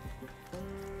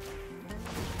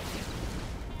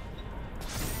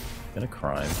 Gonna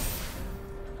crime.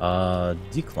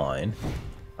 Decline.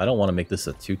 I don't want to make this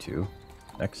a 2/2.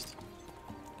 Next.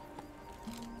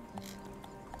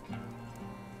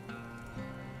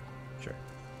 Sure.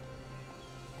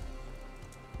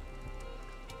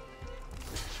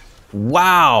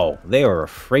 Wow! They are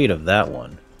afraid of that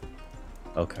one.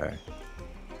 Okay.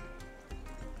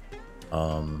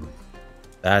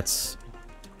 That's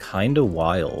kind of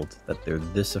wild that they're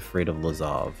this afraid of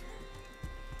Lazov.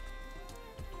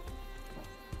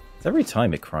 It's every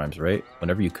time it crimes, right?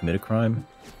 Whenever you commit a crime.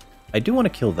 I do want to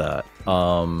kill that.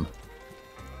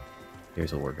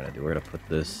 Here's what we're gonna do. We're gonna put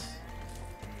this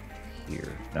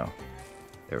here. No.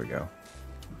 There we go.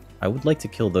 I would like to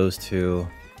kill those two.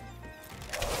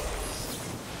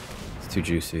 It's too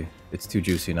juicy. It's too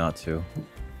juicy not to.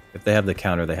 If they have the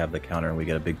counter, they have the counter, and we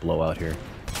get a big blowout here.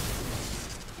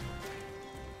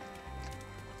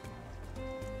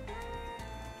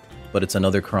 But it's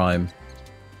another crime.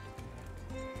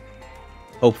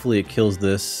 Hopefully it kills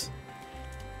this.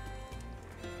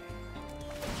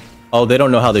 Oh, they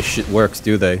don't know how this shit works,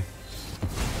 do they?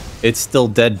 It's still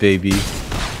dead, baby.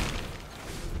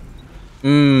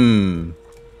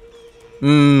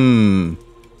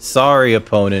 Sorry,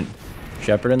 opponent.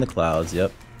 Shepherd in the clouds,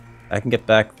 yep. I can get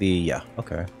back the... yeah,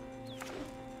 okay.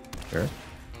 Sure.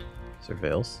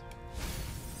 Surveils.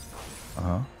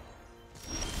 Uh-huh.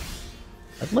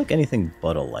 I'd like anything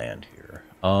but a land here.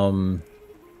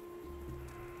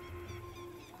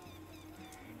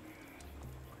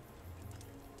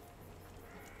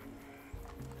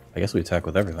 I guess we attack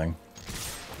with everything.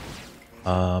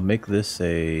 Make this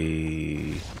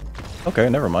a... okay,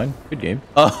 never mind. Good game.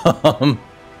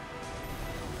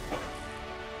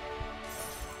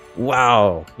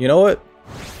 Wow. You know what?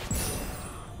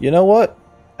 You know what?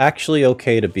 Actually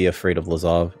okay to be afraid of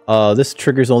Lazov. This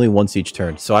triggers only once each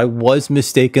turn. So I was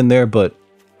mistaken there, but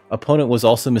opponent was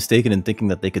also mistaken in thinking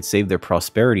that they could save their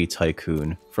Prosperity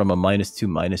Tycoon from a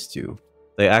 -2/-2.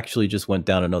 They actually just went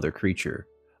down another creature.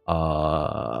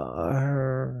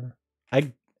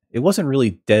 It wasn't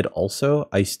really dead also.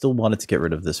 I still wanted to get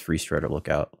rid of this Free Strider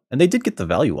Lookout. And they did get the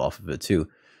value off of it too.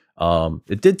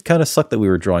 It did kind of suck that we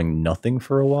were drawing nothing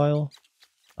for a while.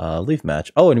 Leaf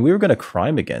match. Oh, and we were going to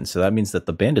crime again, so that means that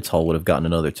the Bandits Hall would have gotten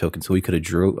another token, so we could have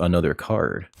drew another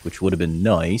card, which would have been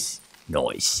nice.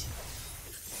 Nice.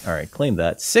 Alright, claim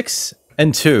that. 6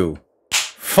 and 2.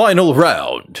 Final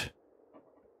round.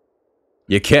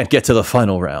 You can't get to the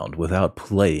final round without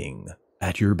playing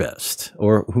at your best.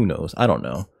 Or who knows? I don't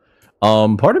know.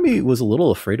 Part of me was a little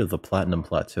afraid of the Platinum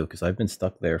Plateau, because I've been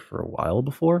stuck there for a while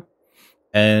before.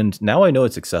 And now I know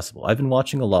it's accessible. I've been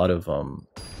watching a lot of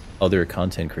other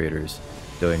content creators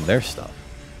doing their stuff.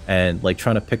 And like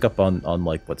trying to pick up on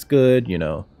like what's good, you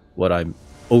know, what I'm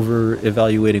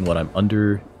over-evaluating, what I'm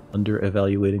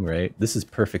under-evaluating, right? This is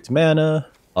perfect mana.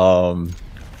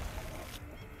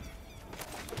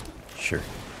 Sure,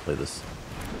 play this.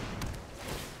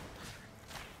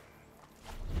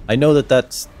 I know that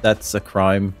that's a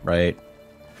crime, right?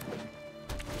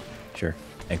 Sure,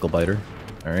 ankle biter.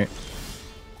 All right.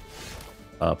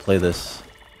 Play this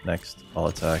next. I'll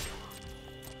attack.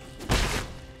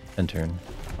 End turn.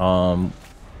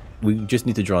 We just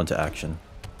need to draw into action.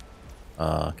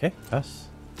 Okay, pass.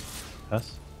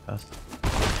 Pass. Pass.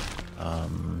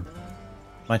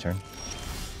 My turn.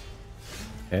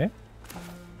 Okay.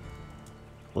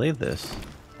 Play this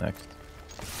next.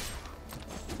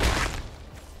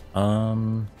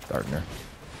 Gardener.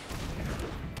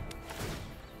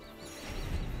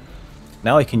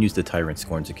 Now I can use the Tyrant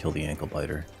Scorn to kill the ankle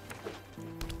biter.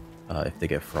 If they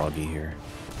get froggy here.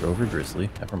 Rover Grizzly,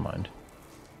 never mind.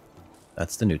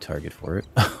 That's the new target for it.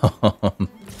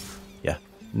 Yeah,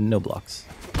 no blocks.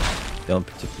 Don't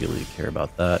particularly care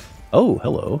about that. Oh,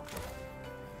 hello.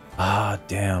 Ah,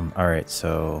 damn. Alright,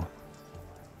 so...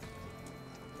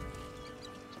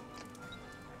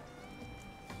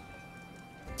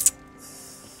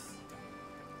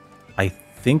 I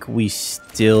think we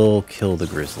still kill the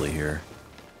Grizzly here.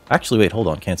 Actually, wait, hold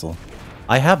on, cancel.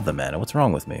 I have the mana, what's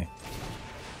wrong with me?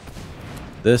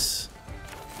 This.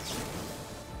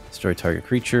 Destroy target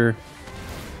creature.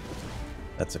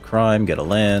 That's a crime, get a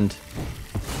land.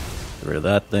 Get rid of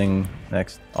that thing.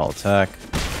 Next, I'll attack.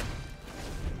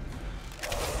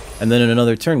 And then in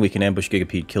another turn we can ambush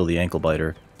Gigapede, kill the ankle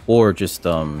biter. Or just,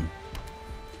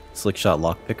 Slick Shot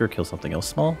Lockpicker, kill something else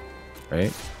small.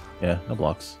 Right? Yeah, no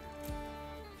blocks.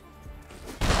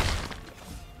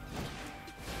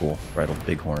 Cool. Bridled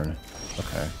Bighorn.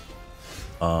 Okay.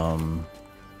 Do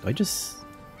I just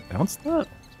bounce that?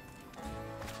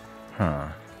 Huh.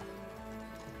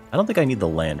 I don't think I need the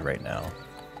land right now.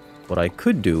 What I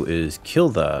could do is kill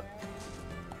that.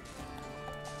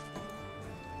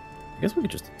 I guess we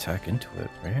could just attack into it,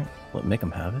 right? Make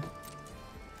them have it?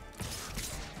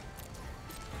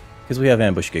 Because we have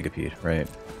Ambush Gigapede, right?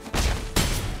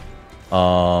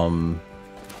 I'm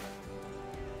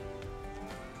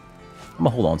gonna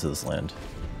hold on to this land.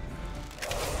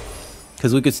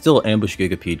 Because we could still ambush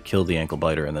Gigapede, kill the ankle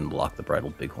biter, and then block the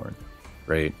Bridled Bighorn,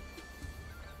 right?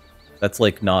 That's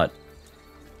like not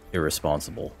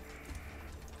irresponsible.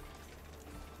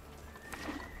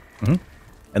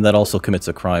 And that also commits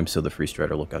a crime, so the Free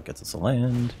Strider Lookout gets us a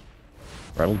land.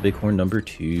 Bridled Bighorn number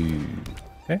 2.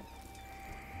 Okay.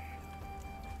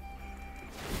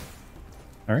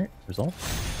 Alright, resolve.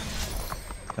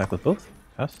 Attack with both.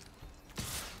 Pass.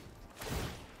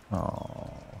 Oh.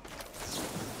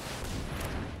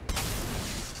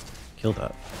 Kill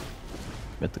that.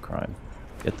 Commit the crime.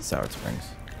 Get the Sour Springs.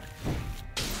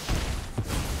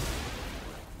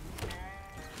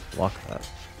 Block that.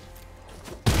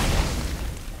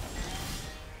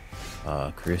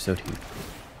 Creosote Heat.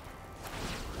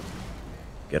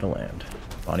 Get a land.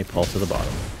 Bonnie Pall to the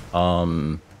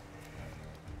bottom.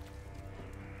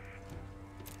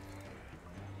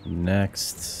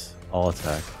 Next, all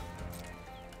attack.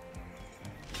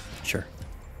 Sure.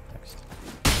 Next.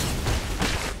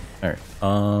 Alright,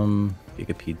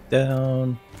 Gigapede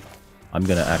down. I'm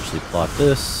gonna actually plot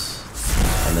this,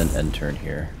 and then end turn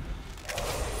here.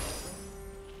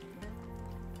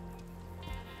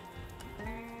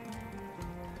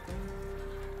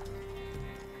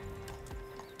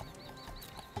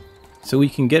 So we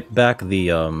can get back the,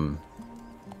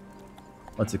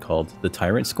 what's it called? The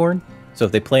Tyrant Scorn? So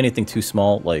if they play anything too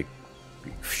small, like,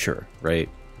 sure, right?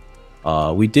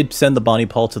 We did send the Bonnie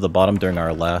Pall to the bottom during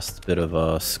our last bit of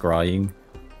scrying,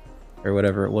 or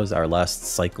whatever it was, our last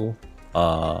cycle.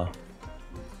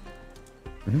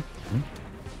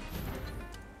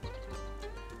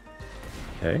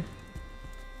 Okay.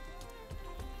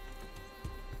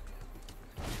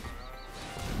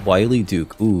 Wily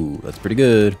Duke. Ooh, that's pretty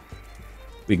good.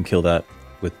 We can kill that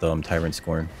with Tyrant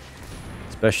Scorn.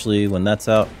 Especially when that's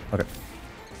out. Okay.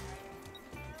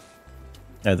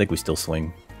 I think we still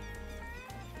swing.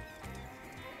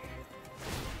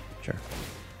 Sure.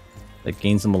 That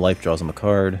gains them a life, draws them a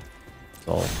card. That's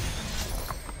all.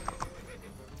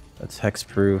 That's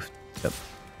hexproof. Yep.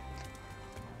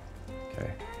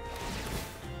 Okay.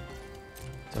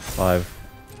 It's a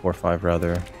 4/5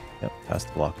 rather. Yep, past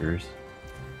the blockers.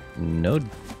 No.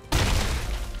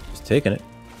 Just taking it.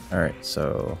 Alright,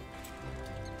 so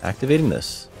activating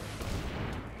this.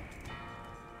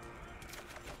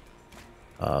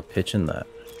 Pitching that.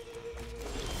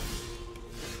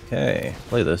 Okay,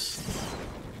 play this.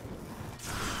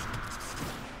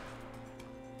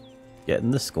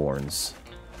 Getting the Scorns.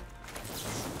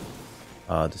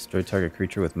 Destroy target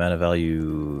creature with mana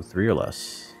value 3 or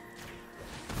less.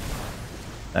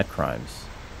 That crimes.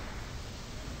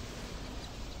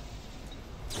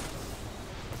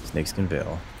 Snakeskin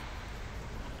Veil.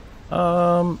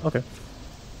 Okay.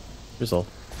 Resolve.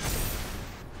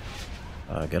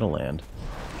 Get a land.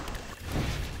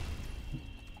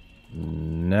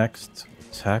 Next,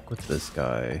 attack with this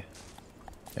guy.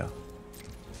 Yeah.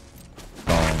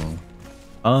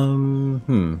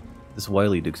 This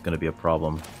Wily Duke's gonna be a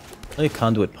problem. Play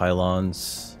Conduit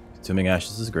Pylons. Consuming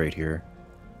Ashes is great here.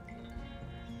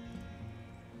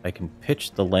 I can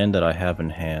pitch the land that I have in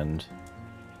hand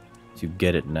to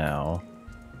get it now.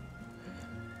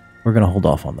 We're gonna hold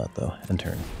off on that though. End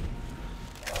turn.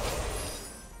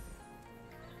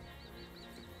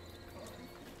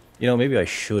 You know, maybe I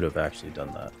should have actually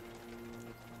done that.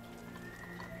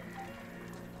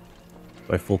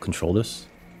 Do I full control this?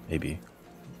 Maybe.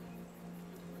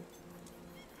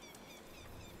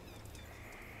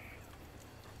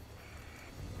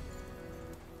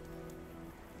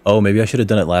 Oh, maybe I should have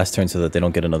done it last turn so that they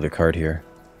don't get another card here.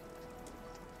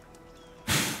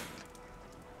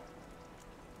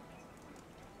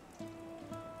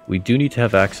 We do need to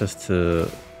have access to...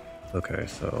 Okay,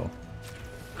 so...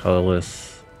 colorless...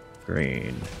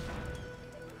 green,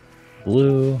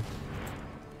 blue.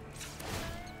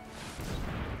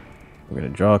 We're gonna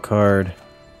draw a card,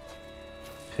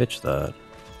 pitch that,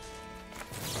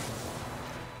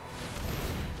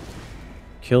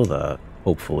 kill that,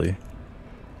 hopefully.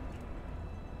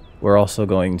 We're also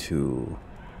going to...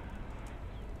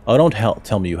 Oh, don't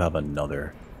tell me you have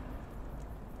another.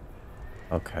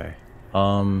 Okay.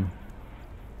 We're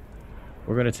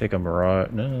gonna take a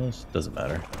Mirage... No, this doesn't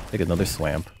matter. Take another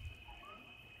Swamp.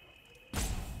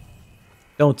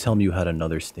 Don't tell me you had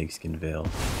another Snakeskin Veil.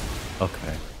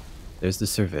 Okay. There's the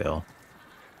Surveil.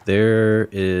 There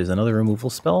is another removal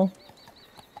spell.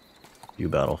 View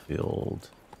battlefield.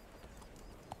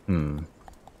 Throw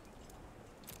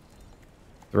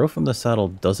from the Saddle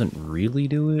doesn't really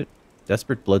do it.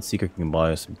 Desperate Bloodseeker can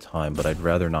buy us some time, but I'd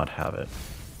rather not have it.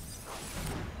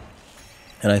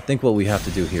 And I think what we have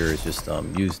to do here is just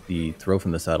use the Throw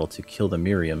from the Saddle to kill the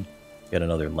Miriam. Get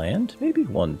another land? Maybe?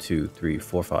 1, 2, 3,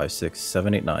 4, 5, 6,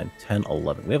 7, 8, 9, 10,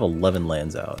 11. We have 11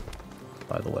 lands out,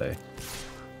 by the way.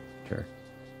 Sure.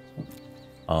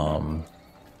 I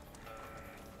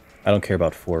don't care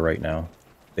about 4 right now.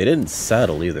 They didn't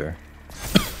saddle either.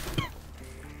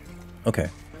 Okay.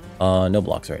 No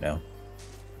blocks right now.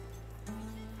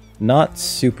 Not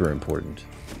super important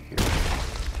here.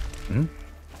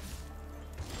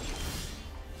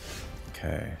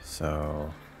 Okay,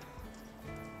 so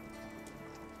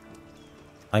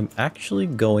I'm actually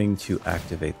going to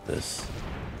activate this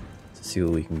to see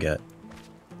what we can get.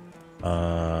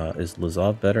 Is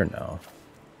Lazav better now?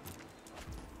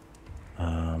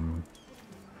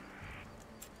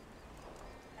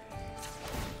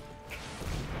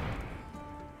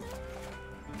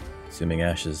 Assuming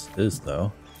Ashes is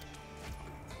though.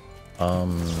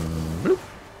 Bloop.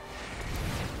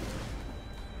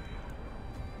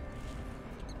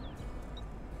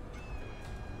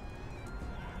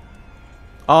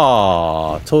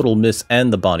 Ah, total miss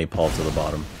and the Bonnie Pall to the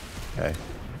bottom. Okay.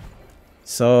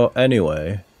 So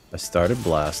anyway, I started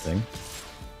blasting.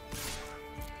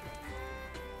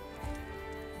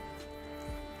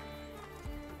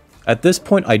 At this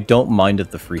point, I don't mind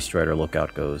if the Free Strider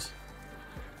Lookout goes.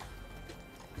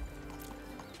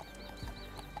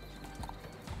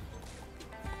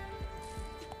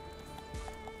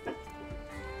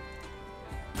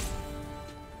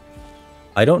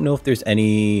 I don't know if there's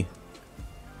any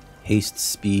haste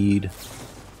speed.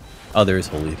 Oh, there's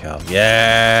Holy Cow.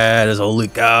 Yeah, there's Holy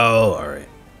Cow. All right.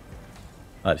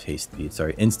 Not haste speed,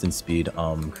 sorry. Instant speed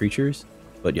creatures.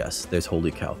 But yes, there's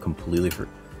Holy Cow. Completely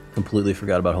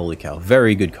forgot about Holy Cow.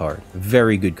 Very good card.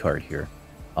 Very good card here.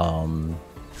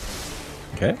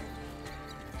 Okay.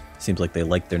 Seems like they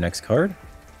like their next card.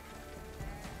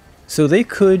 So they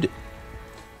could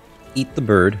eat the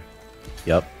bird.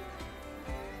 Yep.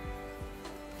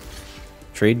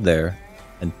 Trade there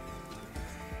and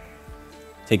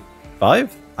take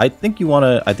 5. I think you want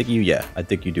to. I think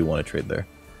you do want to trade there.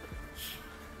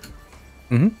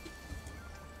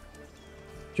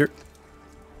 Sure.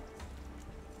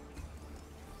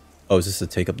 Oh, is this to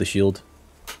take up the shield?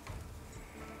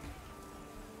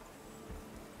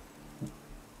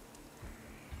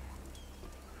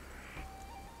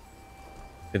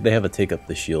 If they have a take up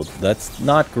the shield, that's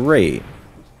not great.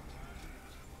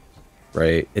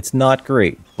 Right? It's not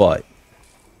great, but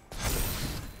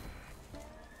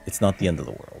it's not the end of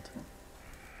the world.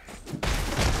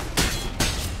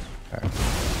 Alright.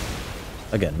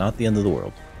 Again, not the end of the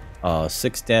world.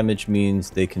 6 damage means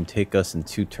they can take us in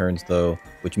 2 turns, though,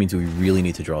 which means we really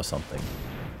need to draw something.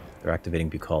 They're activating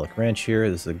Bucolic Ranch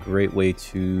here. This is a great way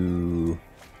to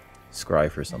scry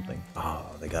for something. Oh,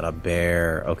 they got a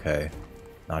bear. Okay.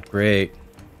 Not great.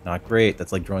 Not great.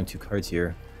 That's like drawing 2 cards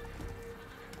here.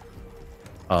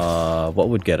 What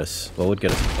would get us? What would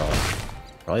get us across?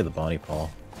 Probably the Bonnie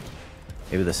Pall.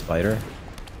 Maybe the spider.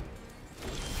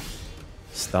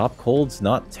 Stop cold's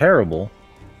not terrible.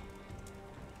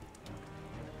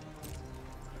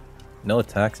 No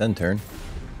attacks end turn.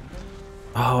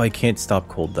 Oh, I can't stop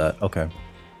cold that. Okay.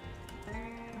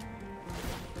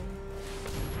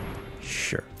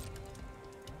 Sure.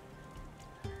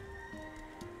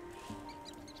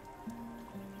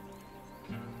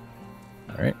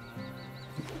 Alright.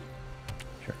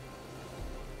 Sure.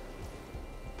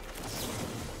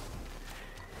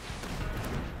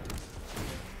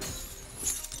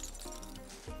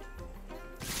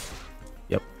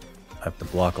 Yep. I have to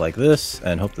block like this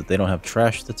and hope that they don't have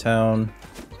trash the town.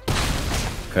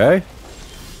 Okay.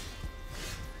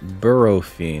 Burrow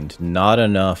Fiend. Not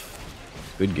enough.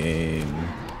 Good game.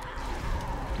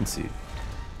 Concede.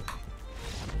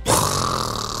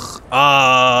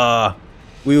 Ah!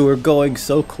 We were going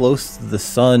so close to the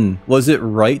sun. Was it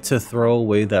right to throw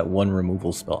away that one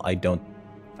removal spell? I don't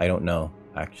know,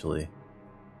 actually.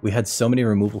 We had so many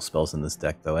removal spells in this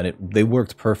deck, though, and they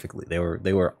worked perfectly. They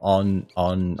were on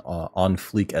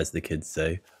fleek, as the kids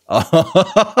say.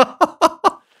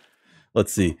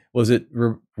 Let's see. Was it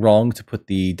wrong to put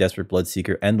the Desperate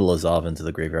Bloodseeker and the Lazav into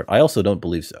the graveyard? I also don't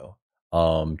believe so.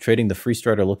 Trading the Free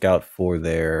Strider Lookout for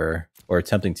their, or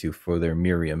attempting to, for their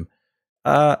Miriam.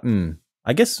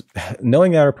 I guess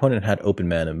knowing that our opponent had open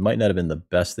mana might not have been the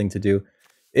best thing to do.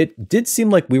 It did seem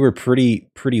like we were pretty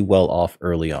well off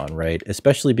early on, right?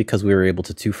 Especially because we were able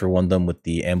to 2-for-1 them with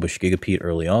the Ambush Gigapede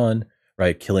early on,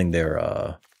 right? Killing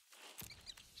their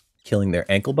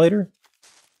Ankle Biter,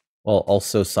 while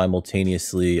also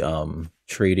simultaneously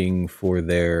trading for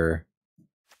their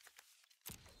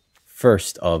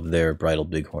first of their Bridal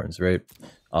Bighorns, right?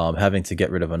 Having to get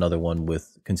rid of another one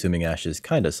with Consuming Ashes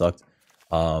kind of sucked.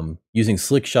 Using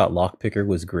Slick Shot Lockpicker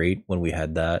was great when we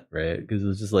had that, right? Because it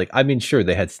was just like, I mean, sure,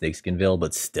 they had Snakeskin Veil,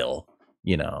 but still,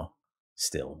 you know,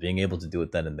 still being able to do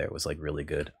it then and there was like really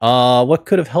good. What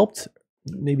could have helped?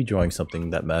 Maybe drawing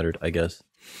something that mattered, I guess,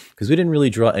 because we didn't really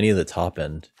draw any of the top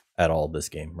end at all this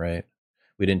game, right?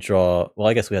 We didn't draw. Well,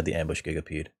 I guess we had the Ambush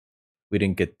Gigapede. We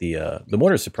didn't get the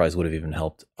Mortar Surprise would have even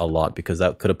helped a lot because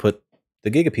that could have put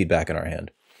the Gigapede back in our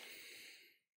hand.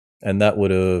 And that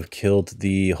would have killed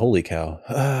the holy cow.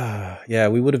 Yeah,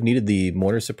 we would have needed the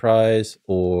Mortar Surprise,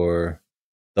 or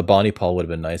the Bonnie Pall would have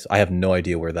been nice. I have no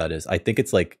idea where that is. I think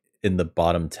it's like in the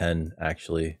bottom 10,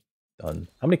 actually. Done.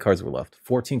 How many cards were left?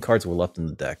 14 cards were left in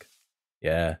the deck.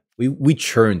 Yeah, we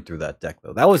churned through that deck,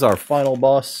 though. That was our final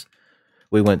boss.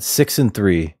 We went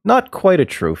 6-3. Not quite a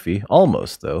trophy.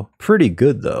 Almost, though. Pretty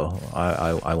good, though,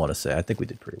 I want to say. I think we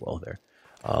did pretty well there.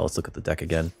 Let's look at the deck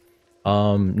again.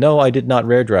 No, I did not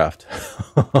rare draft.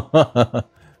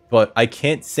 But I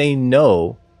can't say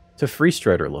no to Free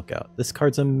Strider Lookout. This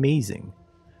card's amazing.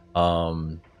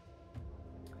 A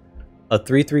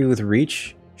 3/3 with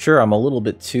reach. Sure, I'm a little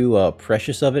bit too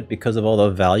precious of it because of all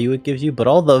the value it gives you, but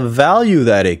all the value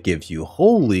that it gives you,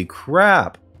 holy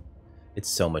crap. It's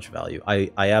so much value.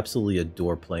 I absolutely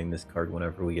adore playing this card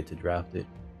whenever we get to draft it.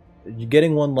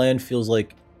 Getting one land feels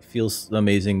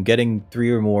amazing. Getting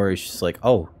 3 or more is just like,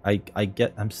 oh,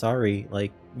 I'm sorry.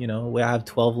 Like, you know, we have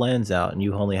 12 lands out and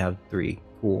you only have 3.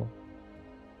 Cool.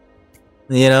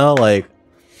 You know, like,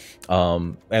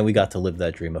 and we got to live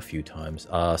that dream a few times.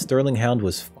 Sterling Hound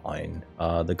was fine.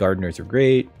 The Gardeners are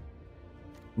great.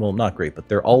 Well, not great, but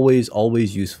they're always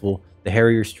useful. The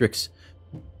Harrier Strix,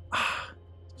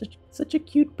 such a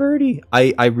cute birdie.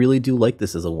 I really do like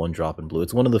this as a 1-drop in blue.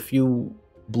 It's one of the few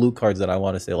blue cards that I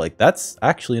want to say, like, that's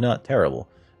actually not terrible.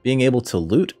 Being able to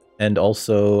loot and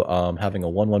also having a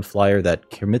 1/1 flyer that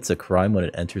commits a crime when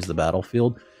it enters the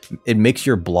battlefield, it makes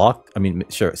your block,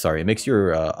 it makes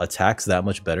your attacks that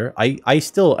much better. I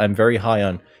still am very high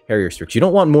on Harrier Strix. You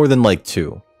don't want more than like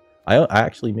 2. I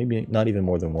actually, maybe not even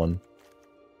more than 1.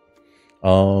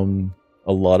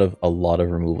 A lot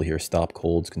of removal here. Stop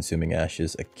Colds, Consuming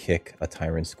Ashes, a Kick, a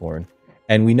Tyrant Scorn.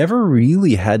 And we never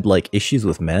really had like issues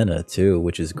with mana too,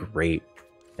 which is great.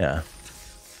 Yeah.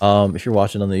 If you're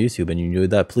watching on the YouTube and you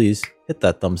enjoyed that, please hit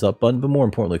that thumbs up button. But more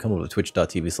importantly, come over to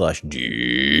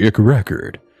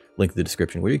twitch.tv/dickrecord. Link in the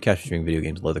description where you catch streaming video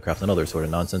games, leathercraft, and other sort of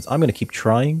nonsense. I'm going to keep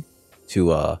trying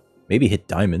to maybe hit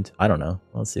diamond. I don't know.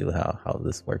 Let's see how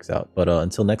this works out. But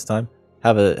until next time,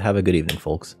 have a good evening,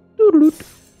 folks. Doodle-doot.